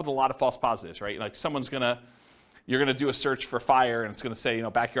to come up with a lot of false positives, right? Like you're going to do a search for fire, and it's going to say,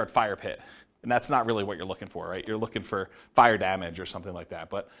 backyard fire pit. And that's not really what you're looking for, right? You're looking for fire damage or something like that.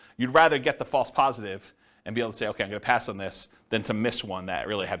 But you'd rather get the false positive and be able to say, okay, I'm going to pass on this, than to miss one that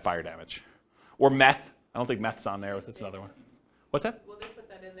really had fire damage. Or meth. I don't think meth's on there. That's another one. What's that? Will they put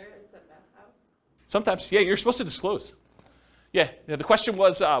that in there? It's a meth house? Sometimes. Yeah, you're supposed to disclose. Yeah, the question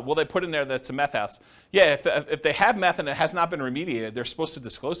was, will they put in there that it's a meth house? Yeah, if they have meth and it has not been remediated, they're supposed to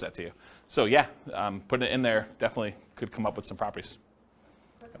disclose that to you. So yeah, putting it in there definitely could come up with some properties.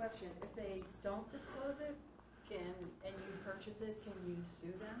 Quick question, if they don't disclose it, and you purchase it, can you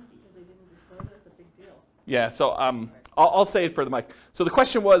sue them because they didn't disclose it? It's a big deal. Yeah, so I'll say it for the mic. So the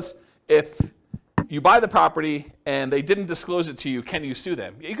question was, if you buy the property and they didn't disclose it to you, can you sue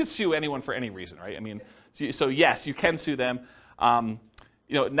them? You could sue anyone for any reason, right? I mean, so yes, you can sue them. Now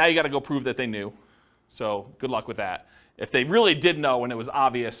you got to go prove that they knew. So good luck with that. If they really did know and it was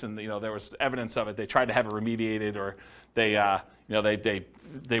obvious and there was evidence of it, they tried to have it remediated, or they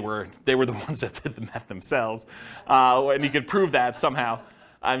were the ones that did the meth themselves, and you could prove that somehow.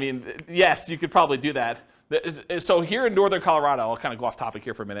 I mean, yes, you could probably do that. So here in northern Colorado, I'll kind of go off topic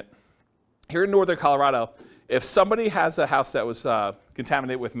here for a minute. Here in northern Colorado, if somebody has a house that was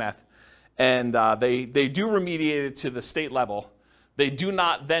contaminated with meth, and they do remediate it to the state level, they do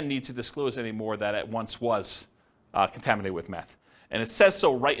not then need to disclose anymore that it once was contaminated with meth. And it says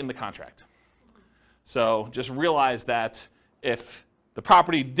so right in the contract. So just realize that if the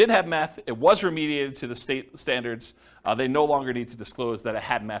property did have meth, it was remediated to the state standards, they no longer need to disclose that it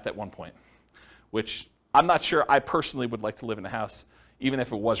had meth at one point, which I'm not sure I personally would like to live in a house, even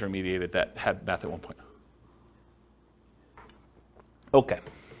if it was remediated, that had meth at one point. Okay.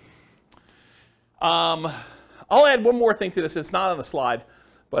 I'll add one more thing to this. It's not on the slide,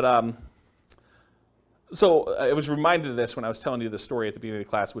 but so I was reminded of this when I was telling you the story at the beginning of the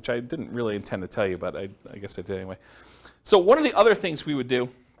class, which I didn't really intend to tell you, but I guess I did anyway. So one of the other things we would do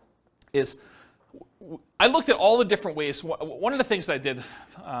is I looked at all the different ways. One of the things that I did,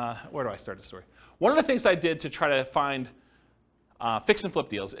 where do I start the story? One of the things I did to try to find fix and flip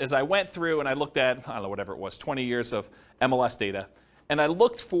deals is I went through and I looked at, I don't know, whatever it was, 20 years of MLS data. And I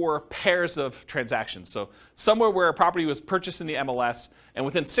looked for pairs of transactions. So somewhere where a property was purchased in the MLS, and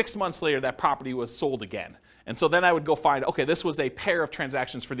within 6 months later, that property was sold again. And so then I would go find, okay, this was a pair of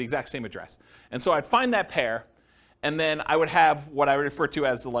transactions for the exact same address. And so I'd find that pair, and then I would have what I would refer to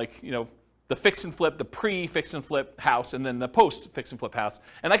as the fix and flip, the pre-fix and flip house, and then the post-fix and flip house.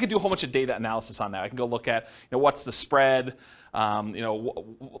 And I could do a whole bunch of data analysis on that. I can go look at, what's the spread,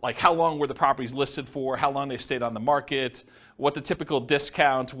 like how long were the properties listed for, how long they stayed on the market, what the typical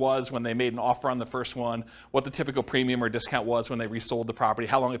discount was when they made an offer on the first one, what the typical premium or discount was when they resold the property,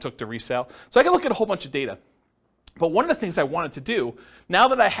 how long it took to resell. So I can look at a whole bunch of data. But one of the things I wanted to do, now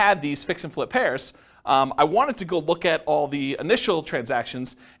that I had these fix and flip pairs, I wanted to go look at all the initial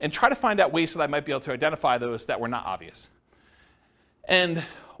transactions and try to find out ways that I might be able to identify those that were not obvious. And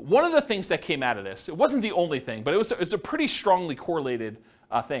one of the things that came out of this, it wasn't the only thing, but it was a pretty strongly correlated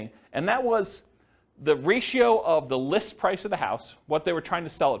thing, and that was the ratio of the list price of the house, what they were trying to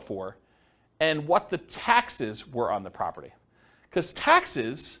sell it for, and what the taxes were on the property. Because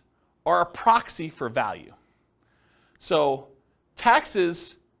taxes are a proxy for value. So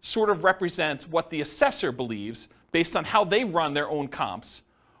taxes sort of represent what the assessor believes, based on how they run their own comps,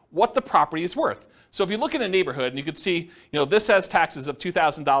 what the property is worth. So if you look at a neighborhood and you can see, this has taxes of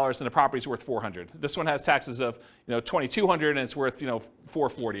 $2,000 and the property's worth $400. This one has taxes of, $2,200 and it's worth,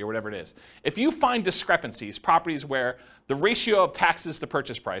 $440 or whatever it is. If you find discrepancies, properties where the ratio of taxes to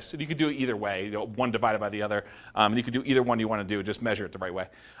purchase price, and you could do it either way, one divided by the other, and you could do either one you want to do, just measure it the right way.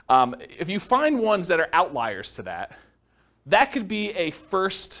 If you find ones that are outliers to that, that could be a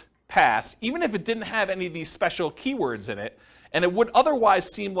first pass, even if it didn't have any of these special keywords in it, and it would otherwise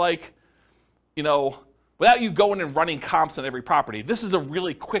seem like, without you going and running comps on every property, this is a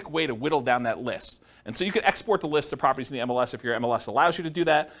really quick way to whittle down that list. And so you could export the list of properties in the MLS if your MLS allows you to do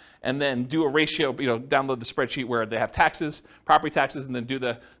that, and then do a ratio, download the spreadsheet where they have taxes, property taxes, and then do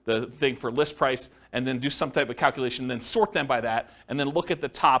the thing for list price, and then do some type of calculation, and then sort them by that, and then look at the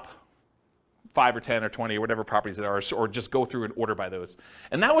top 5 or 10 or 20 or whatever properties there are, or just go through and order by those.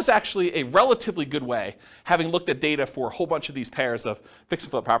 And that was actually a relatively good way, having looked at data for a whole bunch of these pairs of fix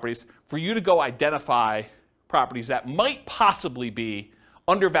and flip properties, for you to go identify properties that might possibly be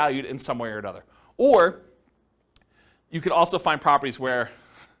undervalued in some way or another. Or you could also find properties where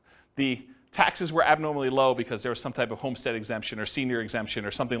the taxes were abnormally low because there was some type of homestead exemption or senior exemption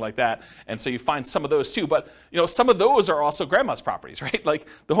or something like that. And so you find some of those too. But some of those are also grandma's properties, right? Like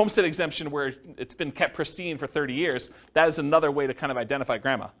the homestead exemption where it's been kept pristine for 30 years, that is another way to kind of identify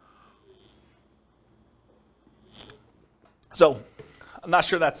grandma. So I'm not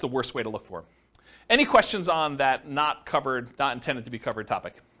sure that's the worst way to look for. Any questions on that not intended to be covered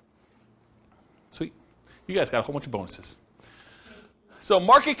topic? Sweet. You guys got a whole bunch of bonuses. So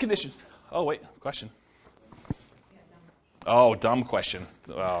market conditions. Oh, wait, question. Oh, dumb question.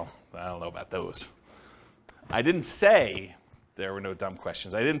 Well, I don't know about those. I didn't say there were no dumb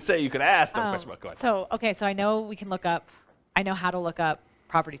questions. I didn't say you could ask dumb questions. Go ahead. So I know I know how to look up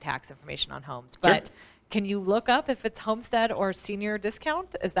property tax information on homes, but Sure. Can you look up if it's homestead or senior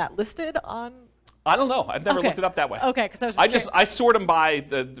discount? Is that listed on? I don't know. I've never looked it up that way. Okay, because I I sort them by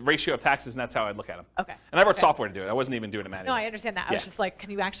the ratio of taxes, and that's how I look at them. Okay. And I wrote software to do it. I wasn't even doing it manually. No, I understand that. I was just like,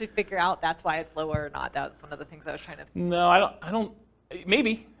 can you actually figure out that's why it's lower or not? That was one of the things I was trying to. No, I don't.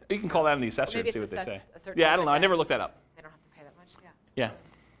 Maybe you can call that in the assessor and see what they say. Yeah, I don't know. I never looked that up. They don't have to pay that much. Yeah.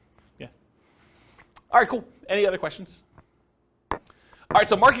 Yeah. All right, cool. Any other questions? All right,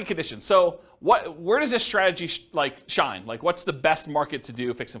 so market conditions. So where does this strategy shine? Like, what's the best market to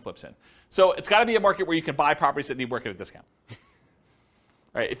do fix and flips in? So it's got to be a market where you can buy properties that need work at a discount.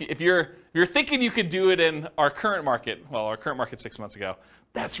 Right? If you're thinking you could do it in our current market, well, our current market 6 months ago,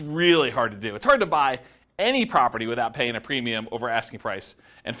 that's really hard to do. It's hard to buy any property without paying a premium over asking price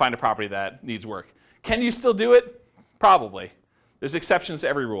and find a property that needs work. Can you still do it? Probably. There's exceptions to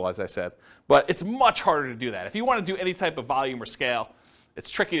every rule, as I said, but it's much harder to do that. If you want to do any type of volume or scale, it's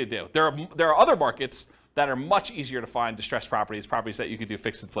tricky to do. There are other markets that are much easier to find distressed properties that you could do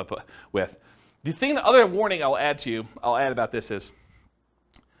fix and flip with. The other warning I'll add about this is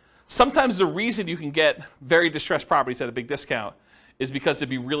sometimes the reason you can get very distressed properties at a big discount is because it'd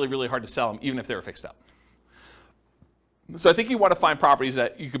be really, really hard to sell them even if they were fixed up. So I think you want to find properties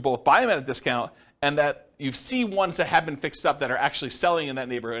that you could both buy them at a discount and that you see ones that have been fixed up that are actually selling in that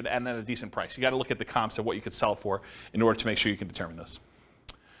neighborhood and at a decent price. You got to look at the comps of what you could sell for in order to make sure you can determine those.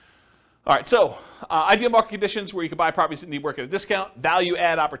 All right, so ideal market conditions where you can buy properties that need work at a discount, value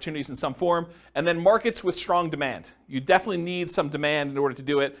add opportunities in some form, and then markets with strong demand. You definitely need some demand in order to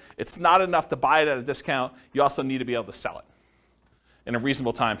do it. It's not enough to buy it at a discount. You also need to be able to sell it in a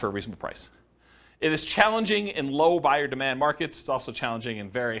reasonable time for a reasonable price. It is challenging in low buyer demand markets. It's also challenging in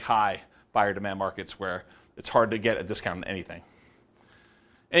very high buyer demand markets where it's hard to get a discount on anything.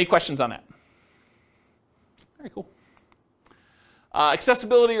 Any questions on that? Very cool.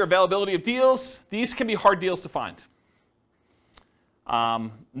 Accessibility or availability of deals. These can be hard deals to find.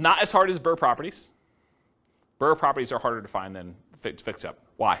 Not as hard as BRRRR properties. BRRRR properties are harder to find than fix up.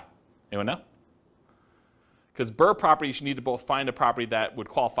 Why? Anyone know? Because BRRRR properties, you need to both find a property that would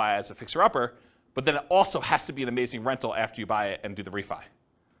qualify as a fixer-upper, but then it also has to be an amazing rental after you buy it and do the refi.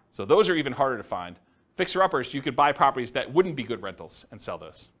 So those are even harder to find. Fixer-uppers, you could buy properties that wouldn't be good rentals and sell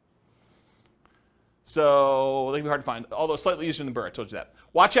those. So they can be hard to find, although slightly easier than Burr, I told you that.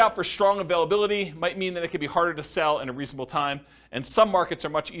 Watch out for strong availability. Might mean that it can be harder to sell in a reasonable time. And some markets are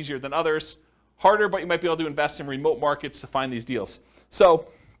much easier than others. Harder, but you might be able to invest in remote markets to find these deals. So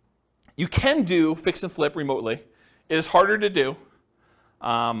you can do fix and flip remotely. It is harder to do.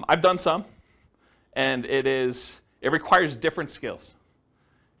 I've done some, and it requires different skills.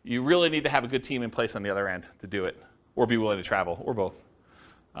 You really need to have a good team in place on the other end to do it, or be willing to travel, or both.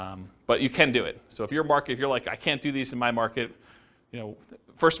 But you can do it. So if your market, if you're like, I can't do these in my market,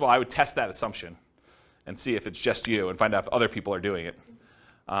 first of all, I would test that assumption and see if it's just you and find out if other people are doing it.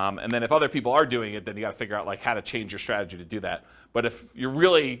 And then if other people are doing it, then you got to figure out how to change your strategy to do that. But if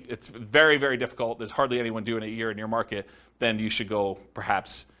it's very, very difficult, there's hardly anyone doing it here in your market, then you should go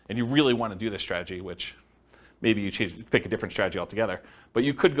perhaps, and you really want to do this strategy, which maybe you pick a different strategy altogether. But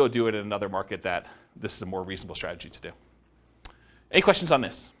you could go do it in another market that this is a more reasonable strategy to do. Any questions on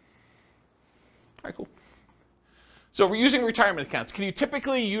this? All right, cool. So we're using retirement accounts. Can you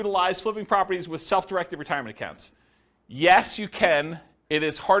typically utilize flipping properties with self-directed retirement accounts? Yes, you can. It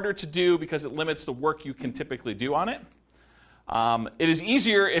is harder to do because it limits the work you can typically do on it. It is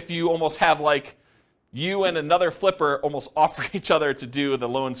easier if you almost have you and another flipper almost offer each other to do the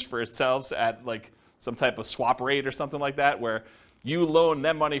loans for itself at some type of swap rate or something like that, where you loan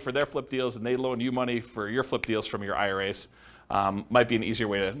them money for their flip deals and they loan you money for your flip deals from your IRAs. Might be an easier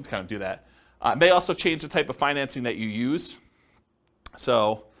way to kind of do that. It may also change the type of financing that you use.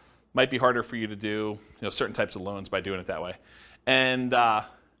 So might be harder for you to do certain types of loans by doing it that way. And I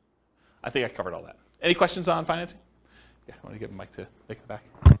think I covered all that. Any questions on financing? Yeah, I want to give a mic to Nick in the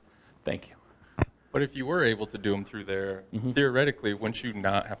back. Thank you. But if you were able to do them through there, theoretically, wouldn't you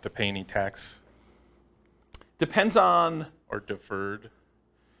not have to pay any tax? Depends on... Or deferred?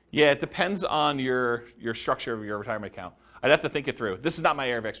 Yeah, it depends on your structure of your retirement account. I'd have to think it through. This is not my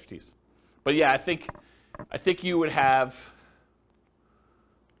area of expertise. But yeah, I think you would have...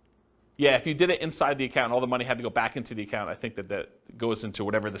 Yeah, if you did it inside the account, all the money had to go back into the account. I think that goes into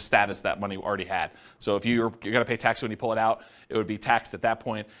whatever the status that money already had. So if you're going to pay tax when you pull it out, it would be taxed at that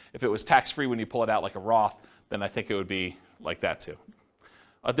point. If it was tax-free when you pull it out like a Roth, then I think it would be like that too.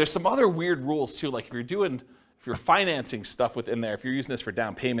 There's some other weird rules too, like if you're financing stuff within there, if you're using this for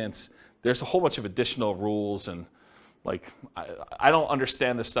down payments, there's a whole bunch of additional rules, and I don't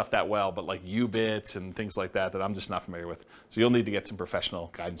understand this stuff that well, but UBITs and things like that I'm just not familiar with. So you'll need to get some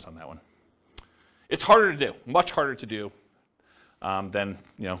professional guidance on that one. It's harder to do, much harder to do than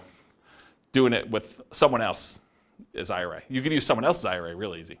doing it with someone else's IRA. You can use someone else's IRA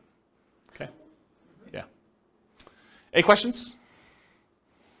really easy. Okay? Yeah. Any questions?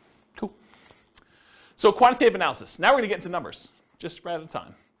 Cool. So quantitative analysis. Now we're going to get into numbers, just right at a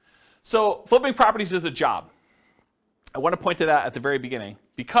time. So flipping properties is a job. I want to point it out at the very beginning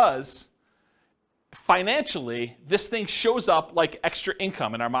because financially, this thing shows up like extra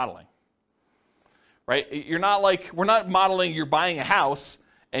income in our modeling. Right? We're not modeling you're buying a house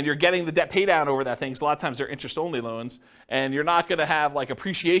and you're getting the debt pay down over that thing. So a lot of times they're interest-only loans, and you're not going to have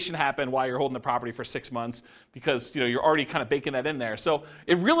appreciation happen while you're holding the property for 6 months because you're already kind of baking that in there. So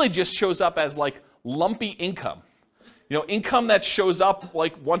it really just shows up as lumpy income. Income that shows up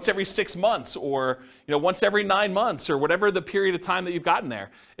once every 6 months or once every 9 months or whatever the period of time that you've gotten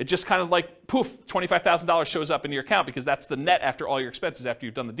there. It just kind of poof, $25,000 shows up in your account because that's the net after all your expenses after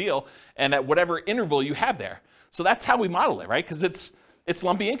you've done the deal and at whatever interval you have there. So that's how we model it, right? Because it's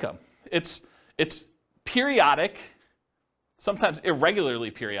lumpy income. It's periodic, sometimes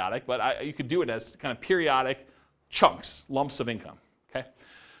irregularly periodic, but you could do it as kind of periodic chunks, lumps of income. Okay.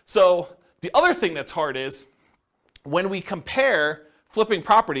 So the other thing that's hard is when we compare flipping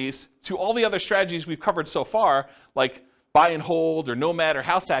properties to all the other strategies we've covered so far, like buy and hold or nomad or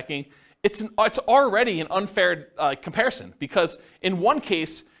house hacking, it's already an unfair comparison because in one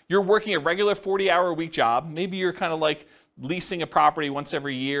case, you're working a regular 40-hour-a-week job. Maybe you're kind of leasing a property once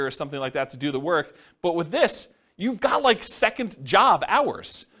every year or something like that to do the work. But with this, you've got second job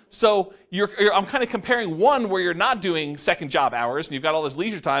hours. So I'm kind of comparing one where you're not doing second job hours and you've got all this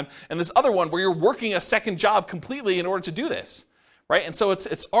leisure time, and this other one where you're working a second job completely in order to do this, right? And so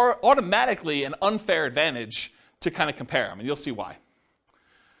it's automatically an unfair advantage to kind of compare them, and you'll see why.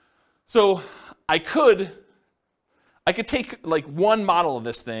 So I could take one model of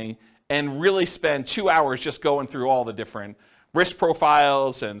this thing and really spend 2 hours just going through all the different risk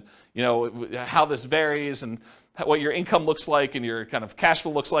profiles and how this varies and what your income looks like and your kind of cash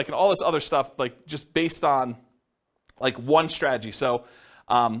flow looks like and all this other stuff, just based on one strategy. So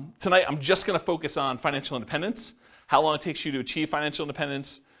tonight I'm just going to focus on financial independence, how long it takes you to achieve financial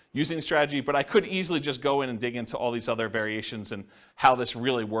independence, using the strategy, but I could easily just go in and dig into all these other variations and how this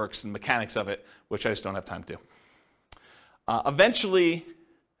really works and mechanics of it, which I just don't have time to. Eventually,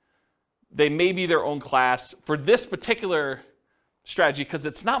 they may be their own class. For this particular strategy, because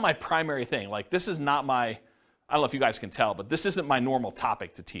it's not my primary thing, like this is not my, I don't know if you guys can tell, but this isn't my normal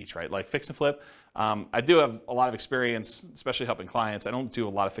topic to teach, right? Like fix and flip. I do have a lot of experience, especially helping clients. I don't do a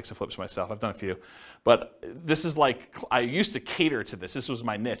lot of fix and flips myself. I've done a few. But this is like, I used to cater to this. This was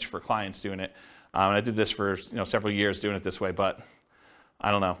my niche for clients doing it. And I did this for several years doing it this way, but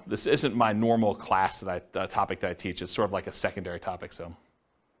I don't know. This isn't my normal class topic that I teach. It's sort of like a secondary topic. So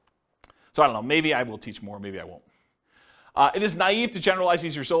I don't know. Maybe I will teach more. Maybe I won't. It is naive to generalize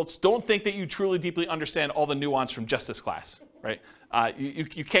these results. Don't think that you truly deeply understand all the nuance from just this class, right?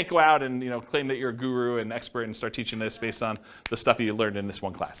 You can't go out and claim that you're a guru and expert and start teaching this based on the stuff you learned in this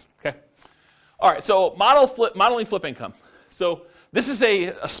one class. Okay. All right. So modeling flip income. So this is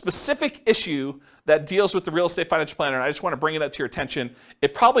a specific issue that deals with the real estate financial planner, and I just want to bring it up to your attention.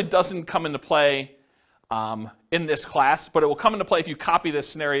 It probably doesn't come into play in this class, but it will come into play if you copy this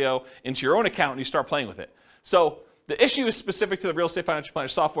scenario into your own account and you start playing with it. So the issue is specific to the real estate financial planner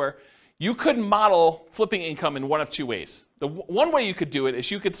software. You could model flipping income in one of two ways. The one way you could do it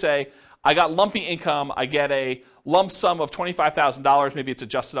is you could say, I got lumpy income, I get a lump sum of $25,000, maybe it's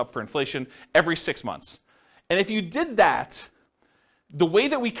adjusted up for inflation, every 6 months. And if you did that, the way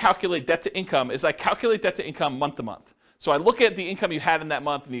that we calculate debt to income is I calculate debt to income month to month. So I look at the income you had in that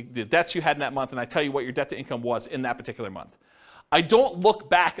month and the debts you had in that month, and I tell you what your debt to income was in that particular month. I don't look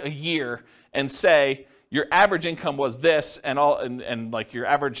back a year and say your average income was this and like your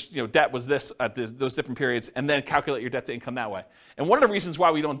average debt was this at those different periods, and then calculate your debt to income that way. And one of the reasons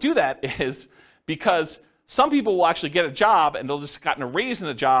why we don't do that is because some people will actually get a job and they'll just gotten a raise in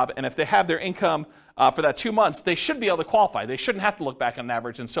a job, and if they have their income for that 2 months, they should be able to qualify. They shouldn't have to look back on an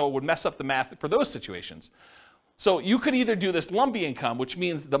average, and so it would mess up the math for those situations. So you could either do this lumpy income, which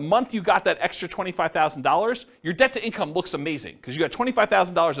means the month you got that extra $25,000, your debt to income looks amazing because you got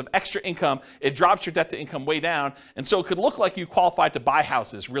 $25,000 of extra income. It drops your debt to income way down, and so it could look like you qualified to buy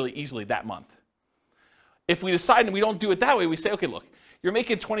houses really easily that month. If we decide and we don't do it that way, we say, okay, look, you're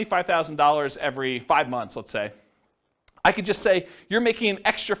making $25,000 every 5 months, let's say. I could just say you're making an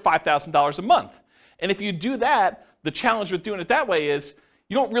extra $5,000 a month. And if you do that, the challenge with doing it that way is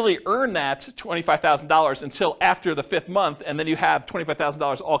you don't really earn that $25,000 until after the 5th month, and then you have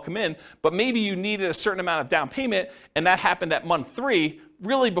 $25,000 all come in, but maybe you needed a certain amount of down payment, and that happened at month 3,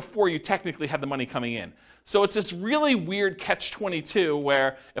 really before you technically had the money coming in. So it's this really weird catch-22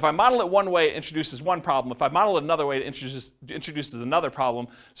 where if I model it one way, it introduces one problem. If I model it another way, it introduces another problem.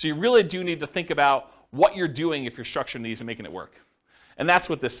 So you really do need to think about what you're doing if you're structuring these and making it work. And that's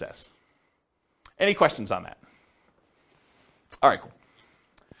what this says. Any questions on that? All right, cool.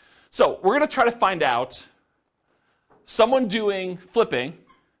 So we're going to try to find out someone doing flipping,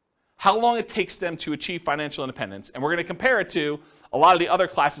 how long it takes them to achieve financial independence, and we're going to compare it to a lot of the other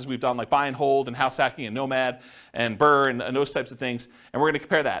classes we've done, like buy and hold and house hacking and nomad and BRRRR and those types of things, and we're going to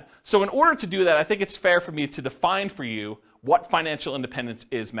compare that. So in order to do that, I think it's fair for me to define for you what financial independence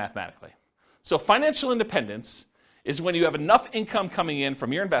is mathematically. So financial independence is when you have enough income coming in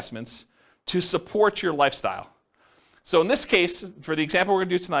from your investments to support your lifestyle. So in this case, for the example we're going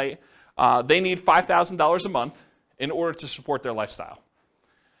to do tonight, they need $5,000 a month in order to support their lifestyle.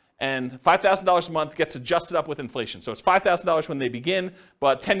 And $5,000 a month gets adjusted up with inflation. So it's $5,000 when they begin,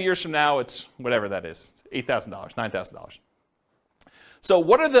 but 10 years from now, it's whatever that is, $8,000, $9,000. So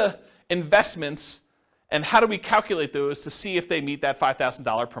what are the investments, and how do we calculate those to see if they meet that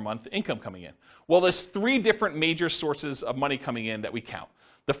 $5,000 per month income coming in? Well, there's 3 different major sources of money coming in that we count.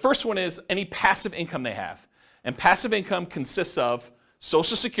 The first one is any passive income they have. And passive income consists of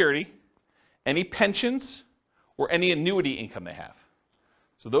Social Security, any pensions, or any annuity income they have.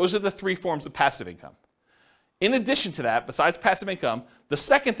 So those are the 3 forms of passive income. In addition to that, besides passive income, the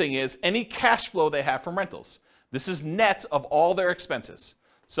second thing is any cash flow they have from rentals. This is net of all their expenses.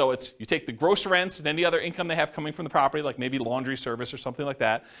 So it's you take the gross rents and any other income they have coming from the property, like maybe laundry service or something like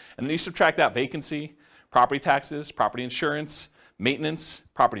that, and then you subtract out vacancy, property taxes, property insurance, maintenance,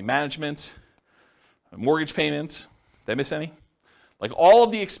 property management, mortgage payments. Did I miss any? Like all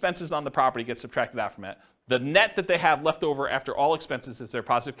of the expenses on the property get subtracted out from it. The net that they have left over after all expenses is their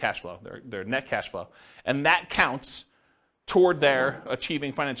positive cash flow, their net cash flow. And that counts toward their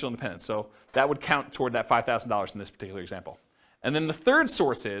achieving financial independence. So that would count toward that $5,000 in this particular example. And then the third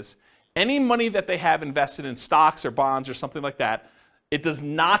source is any money that they have invested in stocks or bonds or something like that, it does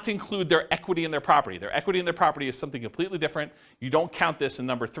not include their equity in their property. Their equity in their property is something completely different. You don't count this in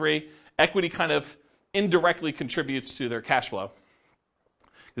number 3. Equity kind of indirectly contributes to their cash flow.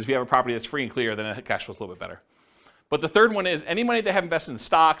 Because if you have a property that's free and clear, then the cash flow is a little bit better. But the third one is any money they have invested in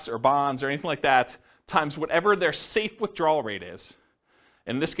stocks or bonds or anything like that times whatever their safe withdrawal rate is.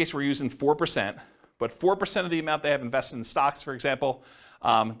 And in this case, we're using 4%. But 4% of the amount they have invested in stocks, for example,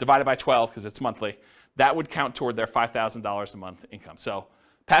 divided by 12 because it's monthly, that would count toward their $5,000 a month income. So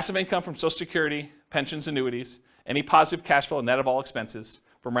passive income from Social Security, pensions, annuities, any positive cash flow net of all expenses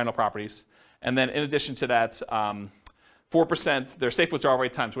from rental properties. And then in addition to that, 4%, their safe withdrawal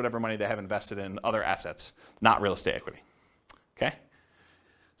rate times whatever money they have invested in other assets, not real estate equity. Okay?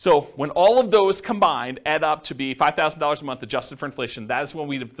 So when all of those combined add up to be $5,000 a month adjusted for inflation, that is when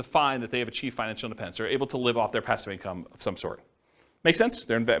we define that they have achieved financial independence. They're able to live off their passive income of some sort. Make sense?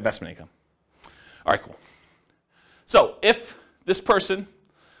 Their investment income. All right, cool. So if this person,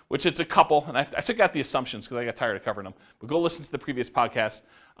 which it's a couple, and I took out the assumptions because I got tired of covering them, but go listen to the previous podcast,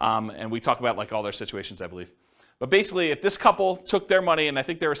 and we talk about like all their situations, I believe. But basically, if this couple took their money, and I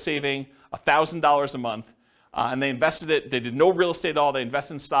think they were saving $1,000 a month, and they invested it, they did no real estate at all, they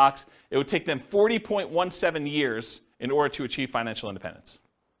invested in stocks, it would take them 40.17 years in order to achieve financial independence.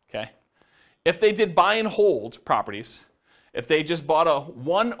 Okay? If they did buy and hold properties, if they just bought a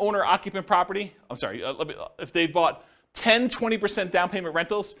one owner occupant property, if they bought 10, 20% down payment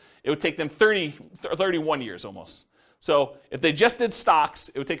rentals, it would take them 31 years almost. So if they just did stocks,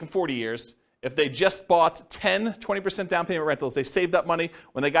 it would take them 40 years. If they just bought 10, 20% down payment rentals, they saved up money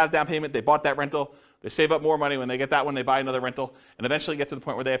when they got a down payment, they bought that rental, they save up more money when they get that one, they buy another rental, and eventually get to the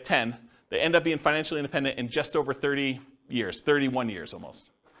point where they have 10. They end up being financially independent in just over 30 years, 31 years almost.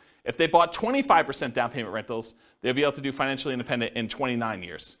 If they bought 25% down payment rentals, they'll be able to do financially independent in 29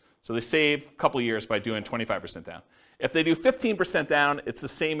 years. So they save a couple years by doing 25% down. If they do 15% down, it's the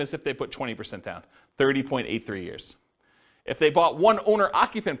same as if they put 20% down, 30.83 years. If they bought one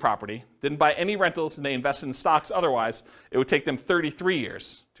owner-occupant property, didn't buy any rentals, and they invested in stocks otherwise, it would take them 33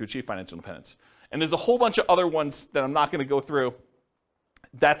 years to achieve financial independence. And there's a whole bunch of other ones that I'm not going to go through.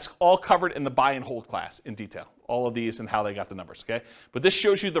 That's all covered in the buy and hold class in detail, all of these and how they got the numbers, okay? But this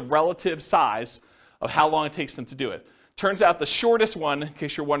shows you the relative size of how long it takes them to do it. Turns out the shortest one, in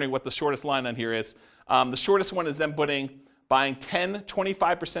case you're wondering what the shortest line on here is, the shortest one is them buying 10,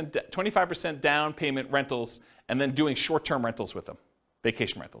 25% down payment rentals and then doing short-term rentals with them,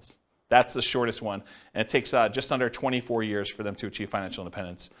 vacation rentals. That's the shortest one, and it takes just under 24 years for them to achieve financial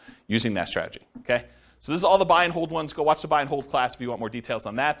independence using that strategy, okay? So this is all the buy and hold ones. Go watch the buy and hold class if you want more details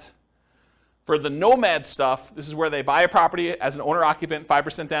on that. For the nomad stuff, this is where they buy a property as an owner-occupant,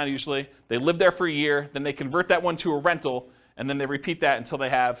 5% down usually. They live there for a year, then they convert that one to a rental, and then they repeat that until they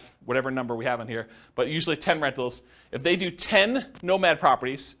have whatever number we have on here, but usually 10 rentals. If they do 10 nomad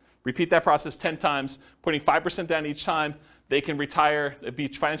properties, repeat that process 10 times, putting 5% down each time, they can retire, be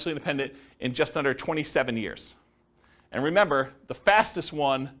financially independent in just under 27 years. And remember, the fastest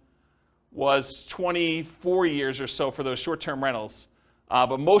one was 24 years or so for those short-term rentals,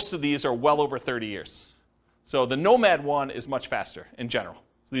 but most of these are well over 30 years. So the nomad one is much faster in general.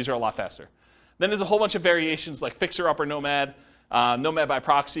 So these are a lot faster. Then there's a whole bunch of variations like fixer-upper nomad, nomad by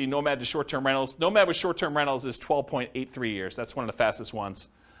proxy, nomad to short-term rentals. Nomad with short-term rentals is 12.83 years. That's one of the fastest ones.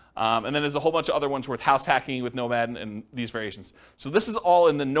 And then there's a whole bunch of other ones with house hacking with nomad and these variations. So this is all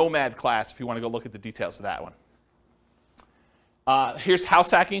in the nomad class if you want to go look at the details of that one. Here's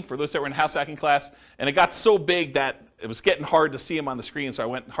house hacking for those that were in house hacking class. And it got so big that it was getting hard to see them on the screen, so I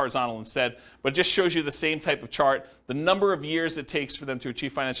went horizontal instead. But it just shows you the same type of chart, the number of years it takes for them to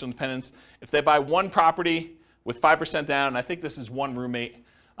achieve financial independence. If they buy one property with 5% down, and I think this is one roommate,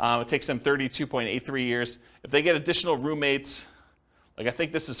 it takes them 32.83 years. If they get additional roommates, like I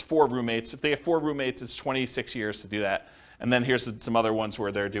think this is 4 roommates. If they have 4 roommates, it's 26 years to do that. And then here's some other ones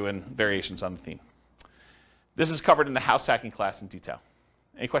where they're doing variations on the theme. This is covered in the house hacking class in detail.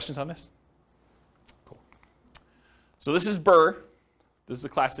 Any questions on this? Cool. So this is BRRRR. This is a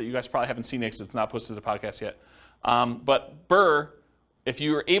class that you guys probably haven't seen yet because it's not posted to the podcast yet. But BRRRR, if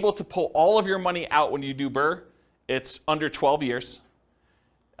you're able to pull all of your money out when you do BRRRR, it's under 12 years.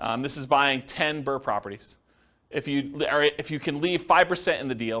 This is buying 10 BRRRR properties. If you can leave 5% in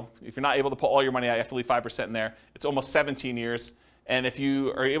the deal, if you're not able to pull all your money out, you have to leave 5% in there. It's almost 17 years. And if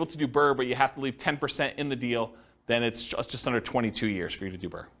you are able to do BRRRR, but you have to leave 10% in the deal, then it's just under 22 years for you to do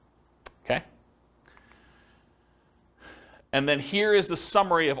BRRRR. Okay? And then here is the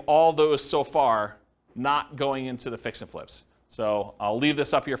summary of all those so far, not going into the fix and flips. So I'll leave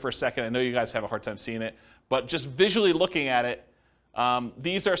this up here for a second. I know you guys have a hard time seeing it, but just visually looking at it,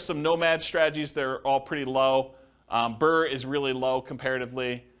 these are some nomad strategies. They're all pretty low. BRRRR is really low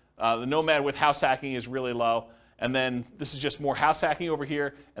comparatively. The nomad with house hacking is really low. And then this is just more house hacking over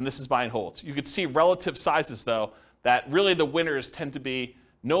here, and this is buy and hold. You could see relative sizes, though, that really the winners tend to be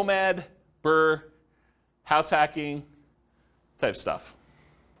nomad, BRRRR, house hacking type stuff.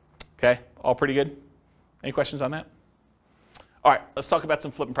 Okay, all pretty good? Any questions on that? All right, let's talk about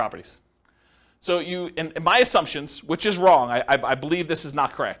some flipping properties. So in my assumptions, which is wrong, I believe this is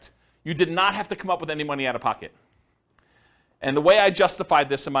not correct, you did not have to come up with any money out of pocket. And the way I justified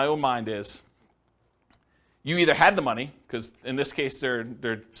this in my own mind is, you either had the money, because in this case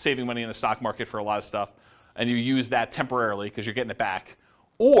they're saving money in the stock market for a lot of stuff, and you use that temporarily because you're getting it back,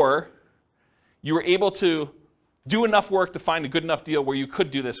 or you were able to do enough work to find a good enough deal where you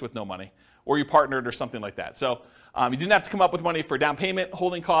could do this with no money, or you partnered or something like that. So you didn't have to come up with money for down payment,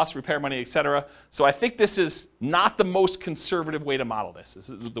 holding costs, repair money, et cetera. So I think this is not the most conservative way to model this. This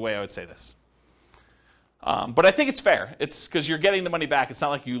is the way I would say this. But I think it's fair. It's because you're getting the money back. It's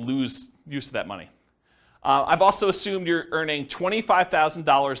not like you lose use of that money. I've also assumed you're earning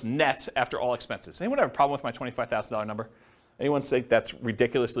 $25,000 net after all expenses. Anyone have a problem with my $25,000 number? Anyone think that's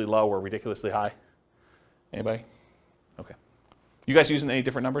ridiculously low or ridiculously high? Anybody? Okay. You guys using any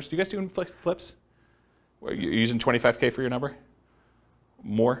different numbers? Do you guys do flips? You're using 25K for your number?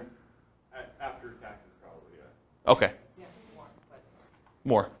 More? After taxes, probably, yeah. Okay. Yeah, more, but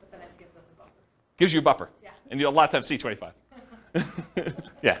More. then it gives us a buffer. Gives you a buffer. Yeah. And you a lot of times see 25.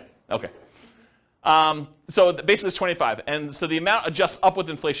 Yeah, okay. So basically it's 25. And so the amount adjusts up with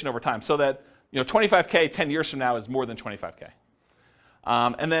inflation over time. So that 25K 10 years from now is more than 25K.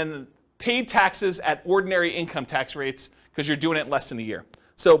 And then paid taxes at ordinary income tax rates because you're doing it in less than a year.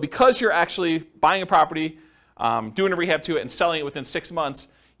 So because you're actually buying a property, doing a rehab to it, and selling it within 6 months,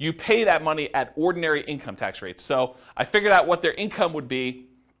 you pay that money at ordinary income tax rates. So I figured out what their income would be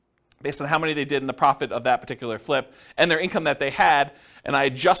based on how many they did in the profit of that particular flip and their income that they had, and I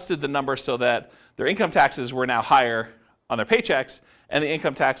adjusted the number so that their income taxes were now higher on their paychecks, and the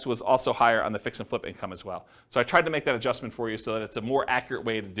income tax was also higher on the fix and flip income as well. So I tried to make that adjustment for you so that it's a more accurate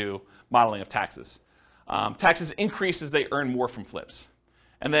way to do modeling of taxes. Taxes increase as they earn more from flips.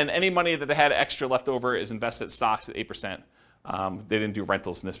 And then any money that they had extra left over is invested in stocks at 8%. They didn't do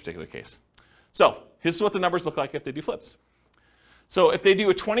rentals in this particular case. So here's what the numbers look like if they do flips. So if they do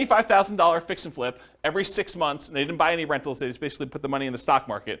a $25,000 fix and flip every 6 months, and they didn't buy any rentals, they just basically put the money in the stock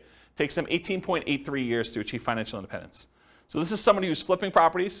market, it takes them 18.83 years to achieve financial independence. So this is somebody who's flipping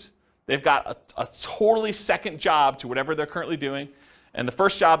properties. They've got a totally second job to whatever they're currently doing. And the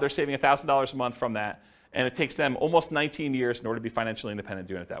first job, they're saving $1,000 a month from that. And it takes them almost 19 years in order to be financially independent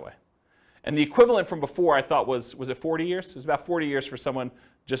doing it that way. And the equivalent from before, I thought, was it 40 years? It was about 40 years for someone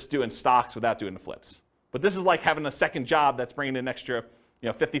just doing stocks without doing the flips. But this is like having a second job that's bringing in an extra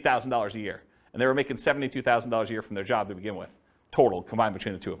 $50,000 a year. And they were making $72,000 a year from their job to begin with, total, combined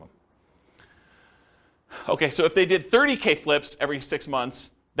between the two of them. Okay, so if they did 30K flips every 6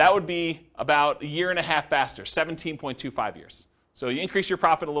 months, that would be about a year and a half faster, 17.25 years. So you increase your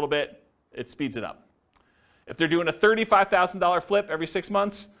profit a little bit, it speeds it up. If they're doing a $35,000 flip every 6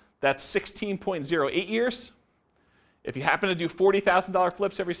 months, that's 16.08 years. If you happen to do $40,000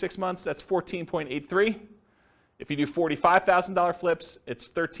 flips every 6 months, that's 14.83. If you do $45,000 flips, it's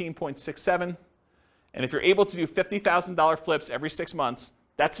 13.67. And if you're able to do $50,000 flips every 6 months,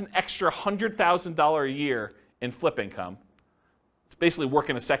 that's an extra $100,000 a year in flip income. It's basically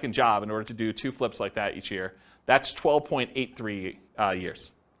working a second job in order to do 2 flips like that each year. That's 12.83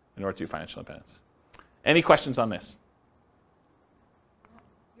 years in order to do financial independence. Any questions on this?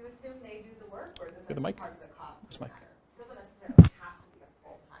 You assume they do the work, or that Get the mic? part of the cost? Where's the mic? It doesn't necessarily have to be a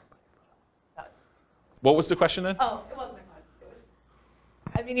full-time. What was the question then? Oh, it wasn't a question.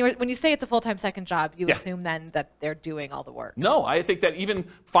 I mean, when you say it's a full-time second job, you Yeah. assume then that they're doing all the work. No, I think that even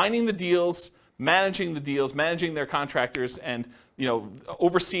finding the deals, managing the deals, managing their contractors, and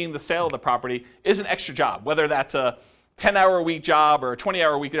overseeing the sale of the property is an extra job. Whether that's a 10-hour-a-week job or a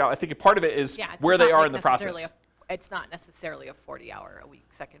 20-hour-a-week job, I think a part of it is Yeah, it's where not they are like in the process. It's not necessarily a 40-hour-a-week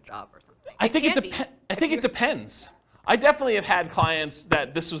second job or something. I think can be. it depends. I definitely have had clients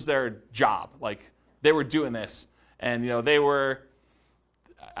that this was their job, like they were doing this, and they were,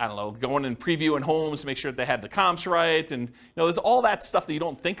 I don't know, going and previewing homes to make sure that they had the comps right, and there's all that stuff that you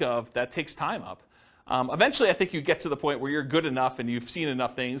don't think of that takes time up. Eventually, I think you get to the point where you're good enough and you've seen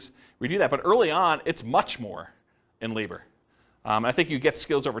enough things where you do that. But early on, it's much more in labor. I think you get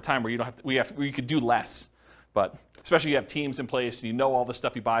skills over time where you don't have to, where you could do less. But especially you have teams in place and you know all the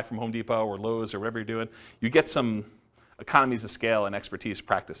stuff you buy from Home Depot or Lowe's or whatever you're doing, you get some economies of scale and expertise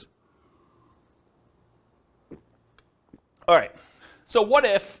practice. All right. So what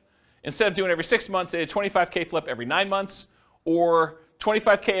if instead of doing every 6 months, they did 25K flip every 9 months, or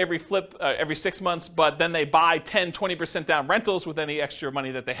 25K every flip every 6 months, but then they buy 10, 20% down rentals with any extra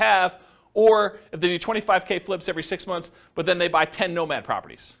money that they have, Or if they do 25K flips every 6 months, but then they buy 10 Nomad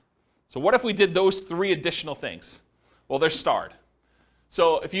properties. So what if we did those 3 additional things? Well, they're starred.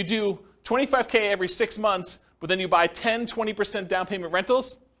 So if you do 25K every 6 months, but then you buy 10, 20% down payment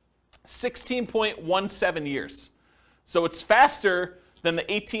rentals, 16.17 years. So it's faster than the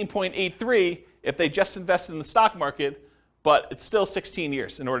 18.83 if they just invested in the stock market, but it's still 16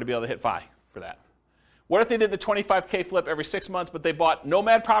 years in order to be able to hit FI for that. What if they did the 25K flip every 6 months, but they bought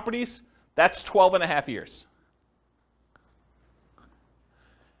Nomad properties? That's 12.5 years.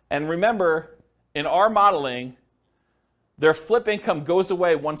 And remember, in our modeling, their flip income goes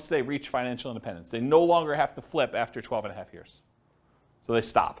away once they reach financial independence. They no longer have to flip after 12.5 years. So they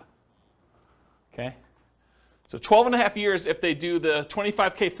stop. Okay? So 12.5 years if they do the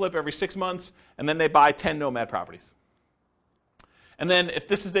 25K flip every 6 months, and then they buy 10 Nomad properties. And then if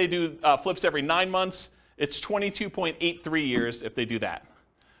this is they do flips every 9 months, it's 22.83 years if they do that.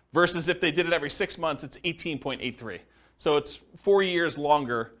 Versus if they did it every 6 months, it's 18.83. So it's 4 years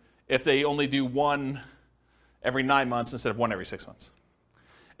longer if they only do one every 9 months instead of one every 6 months.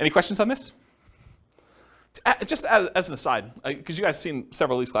 Any questions on this? Just as an aside, because you guys have seen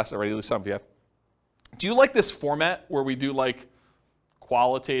several of these classes already, at least some of you have. Do you like this format where we do like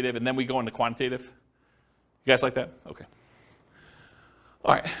qualitative and then we go into quantitative? You guys like that? Okay.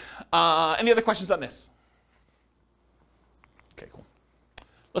 All right. Any other questions on this? Okay, cool.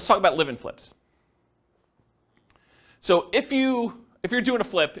 Let's talk about live-in flips. So if you're doing a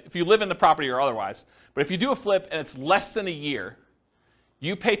flip, if you live in the property or otherwise, but if you do a flip and it's less than a year,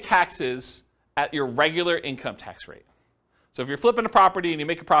 you pay taxes at your regular income tax rate. So if you're flipping a property and you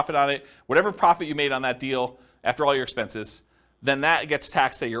make a profit on it, whatever profit you made on that deal after all your expenses, then that gets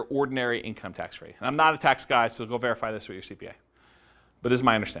taxed at your ordinary income tax rate. And I'm not a tax guy, so go verify this with your CPA. But this is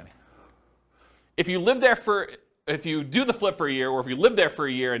my understanding. If you do the flip for a year, or if you live there for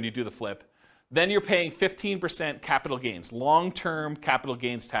a year and you do the flip, then you're paying 15% capital gains, long-term capital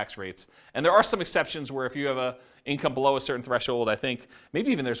gains tax rates. And there are some exceptions where if you have an income below a certain threshold, I think,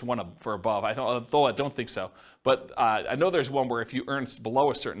 maybe even there's one for above, though I don't think so. But I know there's one where if you earn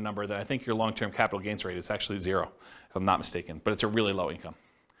below a certain number, then I think your long-term capital gains rate is actually 0, if I'm not mistaken. But it's a really low income.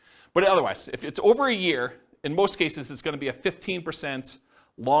 But otherwise, if it's over a year, in most cases, it's going to be a 15%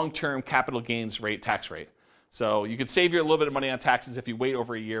 long-term capital gains rate tax rate. So you could save you a little bit of money on taxes if you wait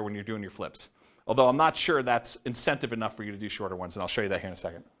over a year when you're doing your flips. Although I'm not sure that's incentive enough for you to do shorter ones, and I'll show you that here in a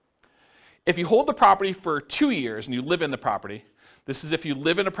second. If you hold the property for 2 years and you live in the property, this is if you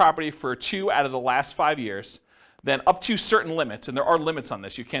live in a property for 2 out of the last 5 years, then up to certain limits, and there are limits on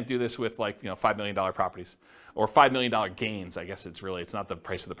this. You can't do this with $5 million properties or $5 million gains. I guess it's not the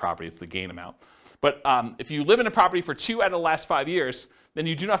price of the property, it's the gain amount. But if you live in a property for 2 out of the last 5 years, then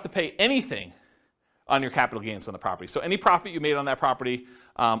you do not have to pay anything on your capital gains on the property. So any profit you made on that property,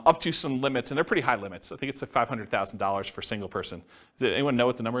 up to some limits, and they're pretty high limits. I think it's like $500,000 for a single person. Does anyone know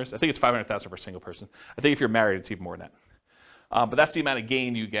what the number is? I think it's $500,000 for a single person. I think if you're married, it's even more than that. But that's the amount of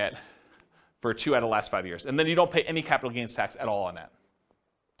gain you get for 2 out of the last 5 years. And then you don't pay any capital gains tax at all on that.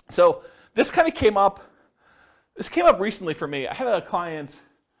 So this kind of came up recently for me. I had a client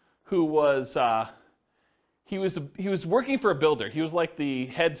who was, he was working for a builder. He was like the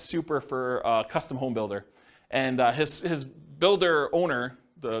head super for a custom home builder. And his builder owner,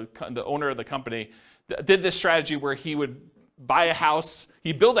 the owner of the company, did this strategy where he would buy a house,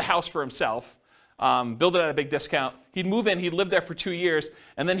 he'd build a house for himself, build it at a big discount. He'd move in, he'd live there for 2 years,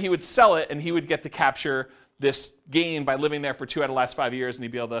 and then he would sell it, and he would get to capture this gain by living there for 2 out of the last 5 years, and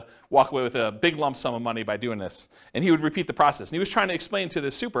he'd be able to walk away with a big lump sum of money by doing this. And he would repeat the process. And he was trying to explain to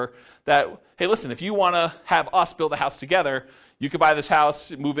this super that, hey, listen, if you want to have us build a house together, you could buy this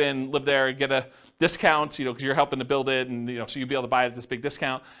house, move in, live there, get a discount, because you're helping to build it, and so you'd be able to buy it at this big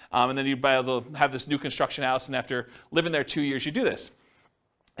discount, and then you'd be able to have this new construction house, and after living there 2 years, you do this.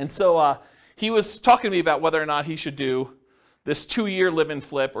 And so he was talking to me about whether or not he should do this 2-year live-in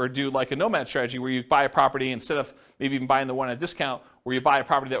flip or do like a Nomad strategy where you buy a property instead of maybe even buying the one at a discount, where you buy a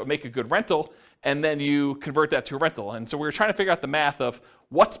property that would make a good rental and then you convert that to a rental. And so we were trying to figure out the math of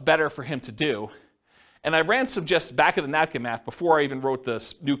what's better for him to do. And I ran some just back of the napkin math before I even wrote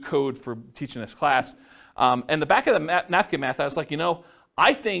this new code for teaching this class. And the back of the napkin math, I was like,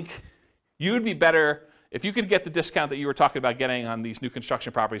 I think you would be better if you could get the discount that you were talking about getting on these new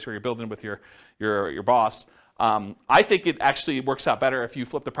construction properties where you're building with your boss. I think it actually works out better if you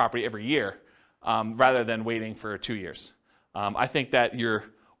flip the property every year rather than waiting for 2 years. I think that you're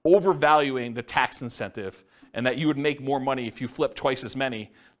overvaluing the tax incentive and that you would make more money if you flip twice as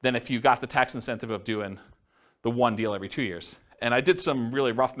many than if you got the tax incentive of doing the one deal every 2 years. And I did some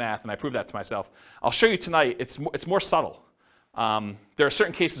really rough math and I proved that to myself. I'll show you tonight, it's more subtle. There are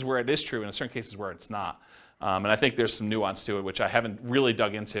certain cases where it is true and certain cases where it's not. And I think there's some nuance to it, which I haven't really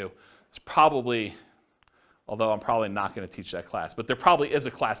dug into. It's probably, although I'm probably not going to teach that class, but there probably is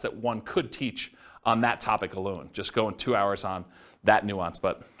a class that one could teach on that topic alone, just going 2 hours on that nuance,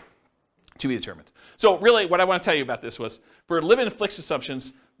 but to be determined. So really what I want to tell you about this was, for live-in fixed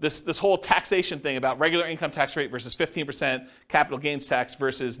assumptions, this whole taxation thing about regular income tax rate versus 15% capital gains tax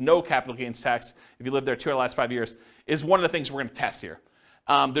versus no capital gains tax if you lived there 2 out of the last 5 years is one of the things we're going to test here.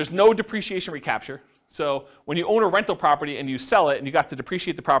 There's no depreciation recapture. So when you own a rental property and you sell it and you got to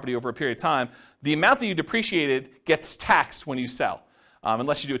depreciate the property over a period of time, the amount that you depreciated gets taxed when you sell.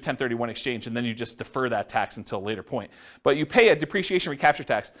 Unless you do a 1031 exchange, and then you just defer that tax until a later point. But you pay a depreciation recapture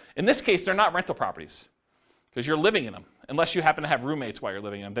tax. In this case, they're not rental properties because you're living in them. Unless you happen to have roommates while you're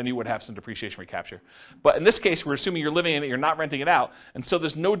living in them, then you would have some depreciation recapture. But in this case, we're assuming you're living in it, you're not renting it out, and so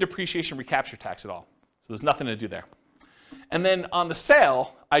there's no depreciation recapture tax at all. So there's nothing to do there. And then on the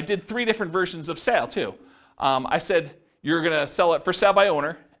sale, I did 3 different versions of sale too. I said you're going to sell it for sale by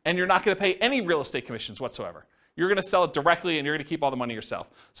owner, and you're not going to pay any real estate commissions whatsoever. You're going to sell it directly, and you're going to keep all the money yourself.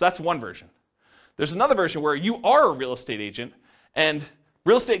 So that's one version. There's another version where you are a real estate agent, and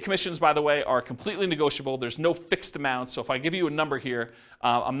real estate commissions, by the way, are completely negotiable. There's no fixed amount. So if I give you a number here,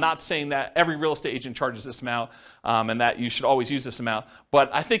 I'm not saying that every real estate agent charges this amount and that you should always use this amount. But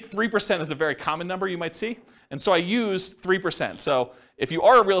I think 3% is a very common number you might see. And so I use 3%. So if you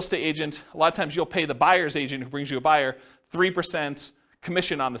are a real estate agent, a lot of times you'll pay the buyer's agent who brings you a buyer 3%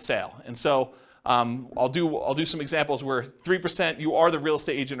 commission on the sale. And so I'll do some examples where 3% you are the real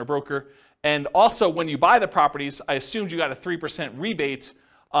estate agent or broker. And also when you buy the properties, I assumed you got a 3% rebate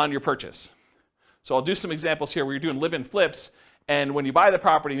on your purchase. So I'll do some examples here where you're doing live-in flips, and when you buy the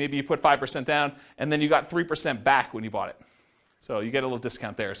property, maybe you put 5% down, and then you got 3% back when you bought it. So you get a little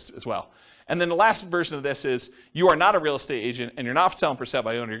discount there as well. And then the last version of this is you are not a real estate agent and you're not selling for sale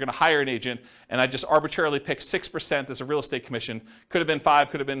by owner. You're going to hire an agent, and I just arbitrarily picked 6% as a real estate commission. Could have been 5,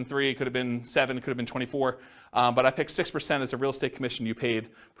 could have been 3, could have been 7, could have been 24. But I picked 6% as a real estate commission you paid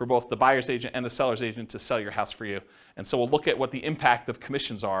for both the buyer's agent and the seller's agent to sell your house for you. And so we'll look at what the impact of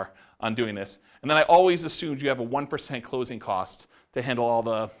commissions are on doing this. And then I always assumed you have a 1% closing cost to handle all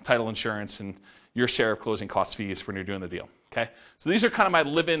the title insurance and your share of closing cost fees when you're doing the deal. Okay? So these are kind of my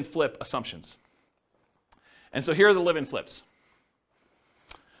live-in flip assumptions. And so here are the live-in flips.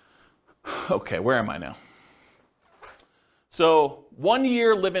 Okay, where am I now? So 1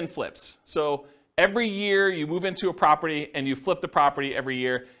 year live-in flips. So every year you move into a property and you flip the property every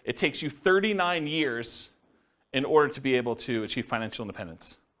year. It takes you 39 years in order to be able to achieve financial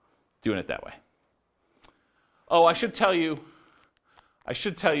independence, doing it that way. Oh, I should tell you,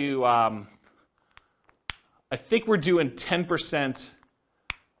 I think we're doing 10%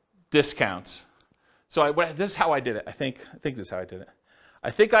 discounts. So this is how I did it. I think this is how I did it. I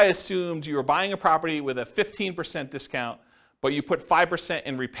think I assumed you were buying a property with a 15% discount, but you put 5%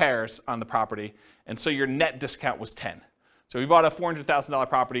 in repairs on the property, and so your net discount was 10. So if you bought a $400,000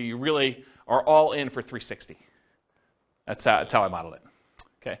 property, you really are all in for $360. That's how I modeled it.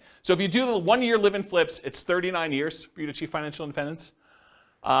 Okay. So if you do the 1 year live-in flips, it's 39 years for you to achieve financial independence.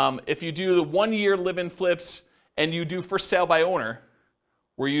 If you do the 1 year live-in flips and you do for sale by owner,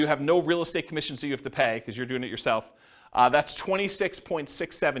 where you have no real estate commissions that you have to pay because you're doing it yourself, that's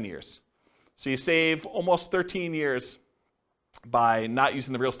 26.67 years. So you save almost 13 years by not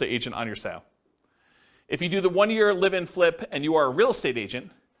using the real estate agent on your sale. If you do the 1 year live-in flip and you are a real estate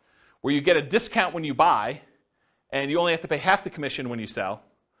agent, where you get a discount when you buy and you only have to pay half the commission when you sell,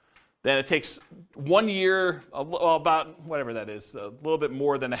 then it takes 1 year, about whatever that is, a little bit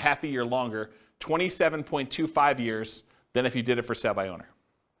more than a half a year longer, 27.25 years than if you did it for sale by owner.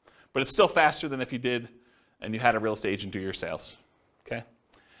 But it's still faster than if you did and you had a real estate agent do your sales. Okay?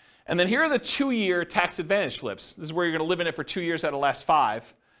 And then here are the 2 year tax advantage flips. This is where you're going to live in it for 2 years out of the last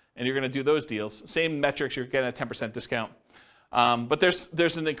 5, and you're going to do those deals. Same metrics, you're getting a 10% discount. But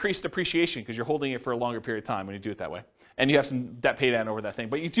there's an increased depreciation because you're holding it for a longer period of time when you do it that way. And you have some debt pay down over that thing.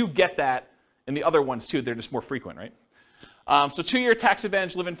 But you do get that in the other ones too. They're just more frequent, right? So 2 year tax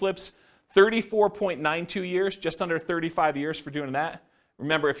advantage live-in flips, 34.92 years, just under 35 years for doing that.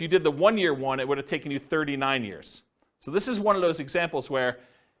 Remember, if you did the 1 year one, it would have taken you 39 years. So this is one of those examples where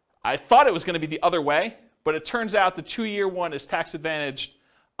I thought it was going to be the other way, but it turns out the 2 year one is tax advantaged.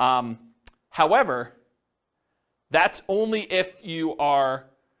 However, that's only if you are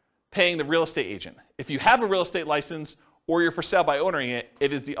paying the real estate agent. If you have a real estate license or you're for sale by owning it,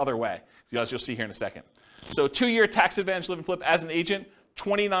 it is the other way, as you'll see here in a second. So 2 year tax advantage live and flip as an agent,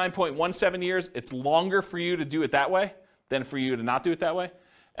 29.17 years. It's longer for you to do it that way than for you to not do it that way.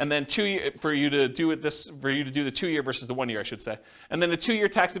 and then for you to do the 2 year versus the 1 year, I should say. And then the 2 year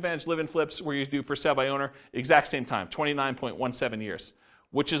tax advantage live-in flips where you do for sale by owner, exact same time, 29.17 years,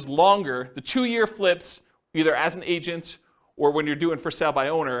 which is longer. The 2 year flips, either as an agent or when you're doing for sale by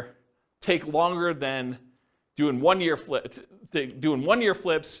owner, take longer than doing 1 year flips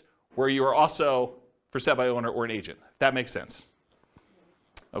where you are also for sale by owner or an agent. If that makes sense.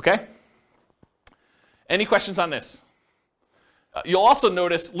 Okay? Any questions on this? You'll also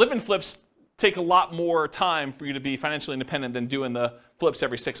notice live-in flips take a lot more time for you to be financially independent than doing the flips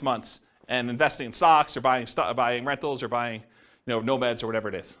every 6 months and investing in stocks or buying rentals or buying nomads or whatever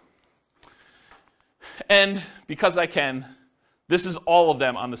it is. And because I can, this is all of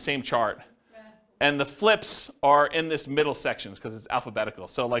them on the same chart. And the flips are in this middle section because it's alphabetical.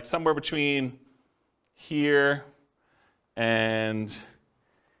 So like somewhere between here and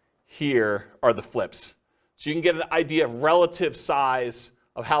here are the flips. So you can get an idea of relative size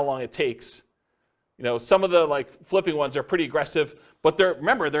of how long it takes. Some of the flipping ones are pretty aggressive, but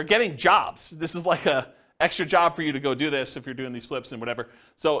remember, they're getting jobs. This is like a extra job for you to go do this if you're doing these flips and whatever.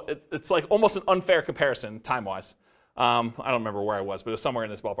 So it's like almost an unfair comparison time-wise. I don't remember where I was, but it was somewhere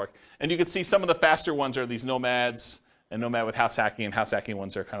in this ballpark. And you can see some of the faster ones are these nomads and nomad with house hacking, and house hacking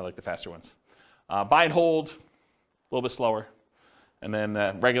ones are kind of like the faster ones. Buy and hold, a little bit slower. And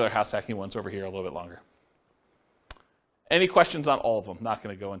then regular house hacking ones over here a little bit longer. Any questions on all of them? Not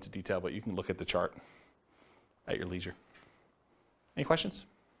going to go into detail, but you can look at the chart at your leisure. Any questions?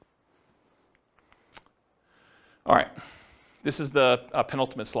 All right. This is the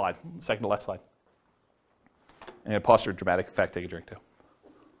penultimate slide, second to last slide. And pause for dramatic effect. Take a drink, too.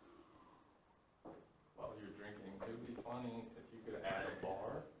 While you're drinking, it would be funny if you could add a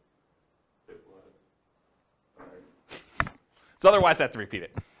bar. It would. All right. So otherwise, I have to repeat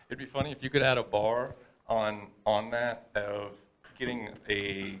it. It'd be funny if you could add a bar on that of getting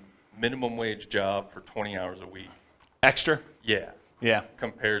a minimum wage job for 20 hours a week. Extra? Yeah. Yeah.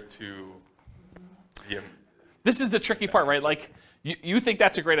 Compared to the... This is the tricky part, right? Like, you think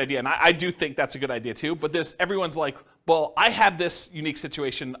that's a great idea, and I do think that's a good idea too, but everyone's like, well, I have this unique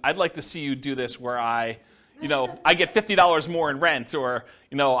situation. I'd like to see you do this where I get $50 more in rent, or,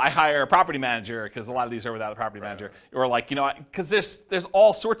 I hire a property manager, because a lot of these are without a property manager, or because there's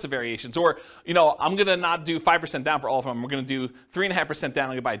all sorts of variations, or, I'm going to not do 5% down for all of them. We're going to do 3.5% down. I'm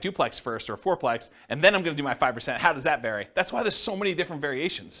going to buy a duplex first or a fourplex, and then I'm going to do my 5%. How does that vary? That's why there's so many different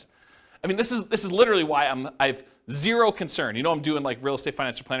variations. I mean, this is literally why I've zero concern. I'm doing like Real Estate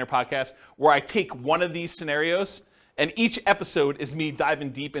Financial Planner podcast where I take one of these scenarios, and each episode is me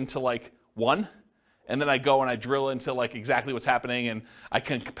diving deep into one. And then I go and I drill into exactly what's happening, and I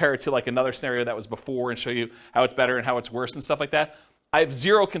can compare it to another scenario that was before and show you how it's better and how it's worse and stuff like that. I have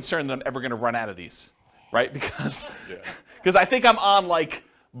zero concern that I'm ever going to run out of these, right? Because I think I'm on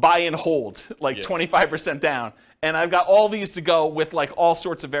buy and hold, 25% down. And I've got all these to go with all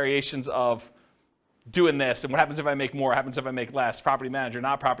sorts of variations of doing this. And what happens if I make more? What happens if I make less? Property manager,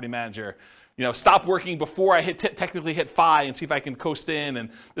 not property manager. Stop working before I technically hit FI and see if I can coast in. And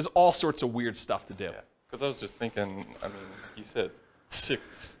there's all sorts of weird stuff to do. Yeah, because I was just thinking, you said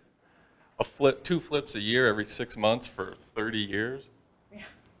two flips a year every 6 months for 30 years. Yeah.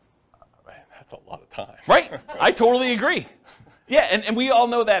 Man, that's a lot of time. Right? I totally agree. Yeah, and we all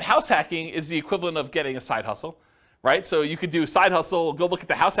know that house hacking is the equivalent of getting a side hustle, right? So you could do side hustle, go look at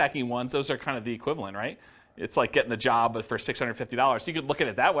the house hacking ones. Those are kind of the equivalent, right? It's like getting a job for $650. You could look at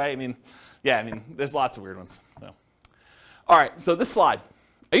it that way. There's lots of weird ones. So. All right, so this slide.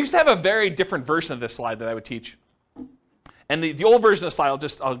 I used to have a very different version of this slide that I would teach. And the old version of the slide,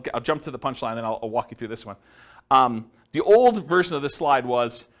 I'll jump to the punchline, then I'll walk you through this one. The old version of this slide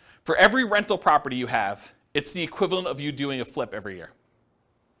was, for every rental property you have, it's the equivalent of you doing a flip every year.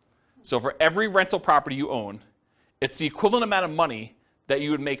 So for every rental property you own, it's the equivalent amount of money that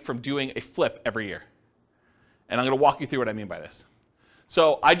you would make from doing a flip every year. And I'm going to walk you through what I mean by this.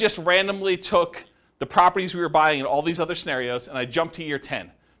 So I just randomly took the properties we were buying in all these other scenarios, and I jumped to year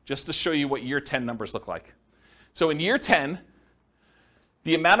 10, just to show you what year 10 numbers look like. So in year 10,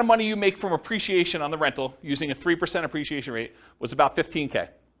 the amount of money you make from appreciation on the rental, using a 3% appreciation rate, was about $15K.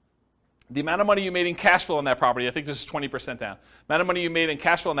 The amount of money you made in cash flow on that property, I think this is 20% down. The amount of money you made in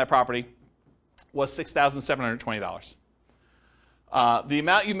cash flow on that property was $6,720. The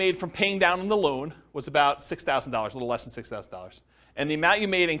amount you made from paying down on the loan was about $6,000, a little less than $6,000. And the amount you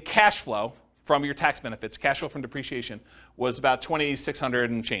made in cash flow from your tax benefits, cash flow from depreciation, was about $2,600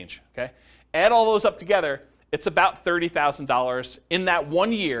 and change. Okay? Add all those up together, it's about $30,000 in that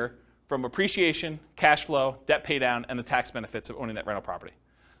 1 year from appreciation, cash flow, debt pay down, and the tax benefits of owning that rental property.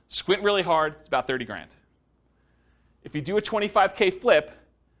 Squint really hard, it's about 30 grand. If you do a 25K flip,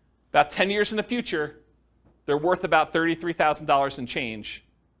 About 10 years in the future, they're worth about $33,000 in change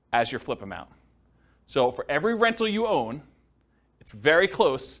as your flip amount. So for every rental you own, it's very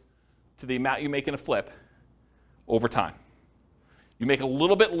close to the amount you make in a flip over time. You make a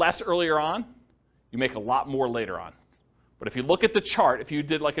little bit less earlier on, you make a lot more later on. But if you look at the chart, if you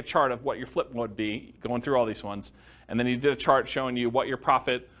did like a chart of what your flip would be, going through all these ones, and then you did a chart showing you what your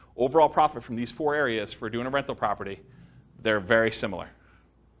profit, overall profit from these 4 areas for doing a rental property, they're very similar.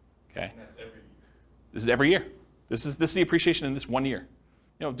 Okay? And that's every year. This is every year. This is the appreciation in this 1 year.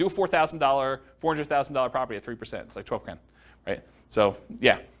 You know, do a $4,000, $400,000 property at 3%. It's like 12 grand, right? So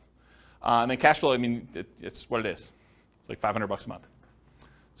yeah. And then cash flow, I mean, it's what it is. It's like $500 a month.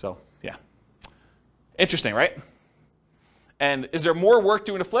 So yeah. Interesting, right? And is there more work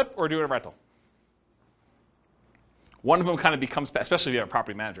doing a flip or doing a rental? One of them kind of becomes, especially if you have a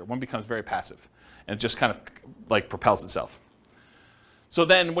property manager, one becomes very passive and it just kind of like propels itself. So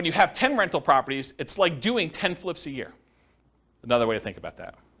then when you have 10 rental properties, it's like doing 10 flips a year. Another way to think about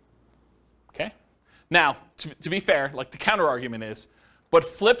that. Okay? Now, to be fair, like the counter argument is, but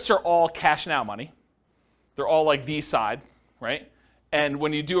flips are all cash now money. They're all like the side, right? And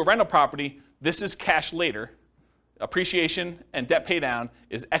when you do a rental property, this is cash later. Appreciation and debt pay down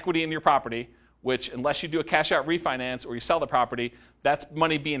is equity in your property, which unless you do a cash out refinance or you sell the property, that's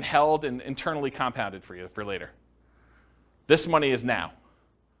money being held and internally compounded for you for later. This money is now.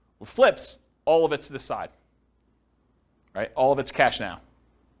 With flips, all of it's this side. Right? All of it's cash now.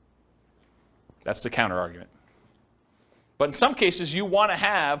 That's the counter argument. But in some cases, you want to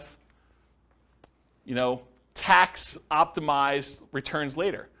have, you know, tax optimized returns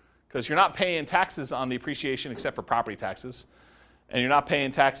later, because you're not paying taxes on the appreciation except for property taxes, and you're not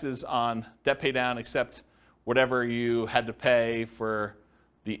paying taxes on debt pay down except whatever you had to pay for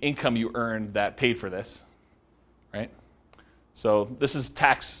the income you earned that paid for this, right? So this is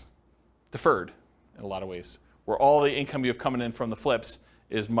tax deferred in a lot of ways, where all the income you have coming in from the flips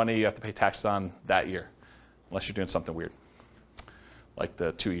is money you have to pay taxes on that year, unless you're doing something weird, like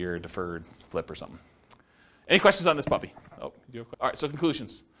the 2-year deferred flip or something. Any questions on this puppy? Oh, you have all right, so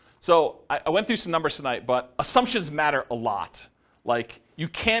conclusions. So I went through some numbers tonight, but assumptions matter a lot. Like, you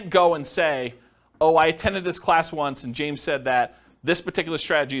can't go and say, oh, I attended this class once and James said that this particular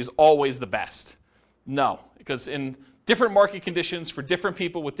strategy is always the best. No, because in different market conditions for different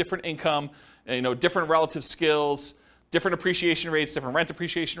people with different income, you know, different relative skills, different appreciation rates, different rent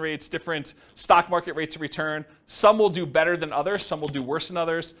appreciation rates, different stock market rates of return. Some will do better than others, some will do worse than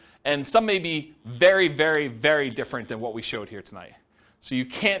others, and some may be very, very, very different than what we showed here tonight. So you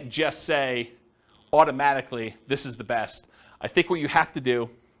can't just say automatically, this is the best. I think what you have to do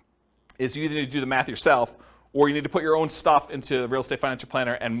is you either need to do the math yourself, or you need to put your own stuff into the Real Estate Financial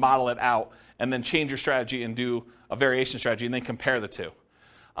Planner and model it out, and then change your strategy and do a variation strategy, and then compare the two.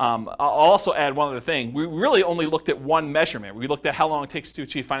 I'll also add one other thing. We really only looked at one measurement. We looked at how long it takes to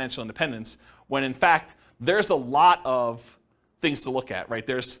achieve financial independence, when in fact, there's a lot of things to look at, right?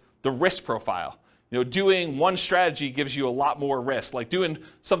 There's the risk profile. You know, doing one strategy gives you a lot more risk. Like doing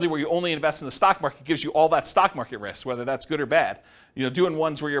something where you only invest in the stock market gives you all that stock market risk, whether that's good or bad. You know, doing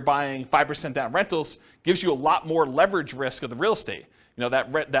ones where you're buying 5% down rentals gives you a lot more leverage risk of the real estate. You know,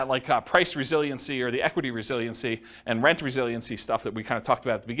 that price resiliency or the equity resiliency and rent resiliency stuff that we kind of talked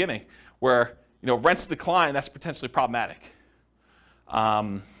about at the beginning, where, you know, rents decline, that's potentially problematic.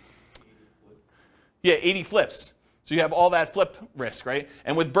 80 flips. So you have all that flip risk, right?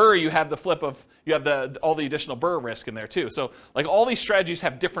 And with BRRRR, you have the flip of, you have all the additional BRRRR risk in there too. So like all these strategies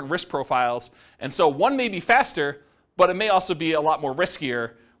have different risk profiles. And so one may be faster, but it may also be a lot more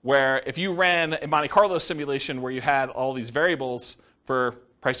riskier, where if you ran a Monte Carlo simulation where you had all these variables for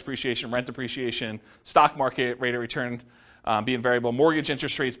price appreciation, rent appreciation, stock market rate of return being variable, mortgage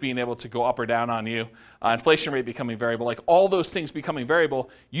interest rates being able to go up or down on you, inflation rate becoming variable, like all those things becoming variable,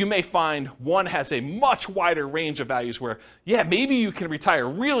 you may find one has a much wider range of values where, yeah, maybe you can retire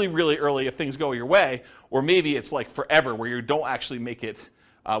really, really early if things go your way, or maybe it's like forever where you don't actually make it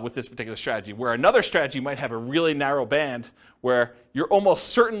with this particular strategy, where another strategy might have a really narrow band where you're almost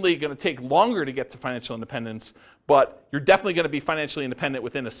certainly going to take longer to get to financial independence, but you're definitely going to be financially independent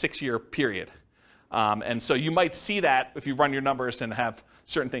within a 6-year period. And so you might see that if you run your numbers and have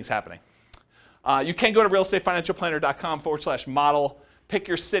certain things happening. You can go to realestatefinancialplanner.com/model, pick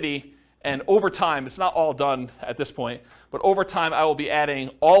your city, and over time, it's not all done at this point, but over time I will be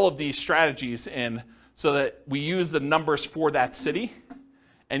adding all of these strategies in so that we use the numbers for that city,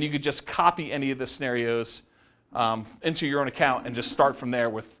 and you could just copy any of the scenarios into your own account and just start from there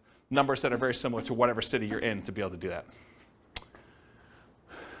with numbers that are very similar to whatever city you're in to be able to do that.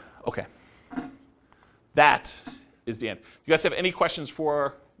 Okay. That is the end. If you guys have any questions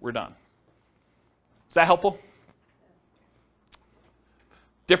for we're done. Is that helpful?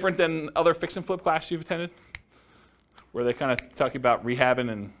 Different than other fix and flip class you've attended, where they kind of talk about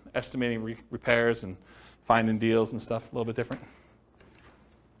rehabbing and estimating repairs and finding deals and stuff, a little bit different?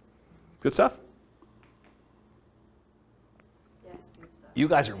 Good stuff? Yes, good stuff. You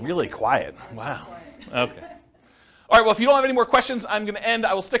guys are really quiet. Wow. Okay. All right, well, if you don't have any more questions, I'm going to end.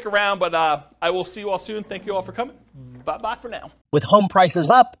 I will stick around, but I will see you all soon. Thank you all for coming. Bye-bye for now. With home prices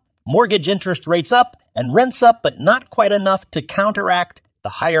up, mortgage interest rates up, and rents up, but not quite enough to counteract the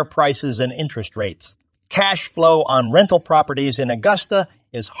higher prices and interest rates, cash flow on rental properties in Augusta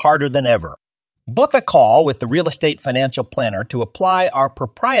is harder than ever. Book a call with the Real Estate Financial Planner to apply our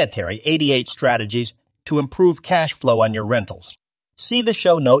proprietary 88 strategies to improve cash flow on your rentals. See the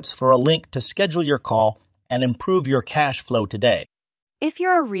show notes for a link to schedule your call and improve your cash flow today. If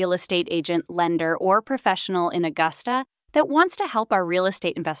you're a real estate agent, lender, or professional in Augusta that wants to help our real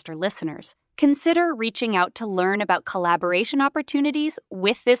estate investor listeners, consider reaching out to learn about collaboration opportunities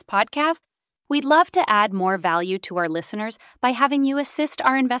with this podcast. We'd love to add more value to our listeners by having you assist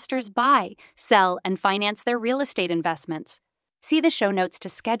our investors buy, sell, and finance their real estate investments. See the show notes to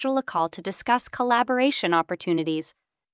schedule a call to discuss collaboration opportunities.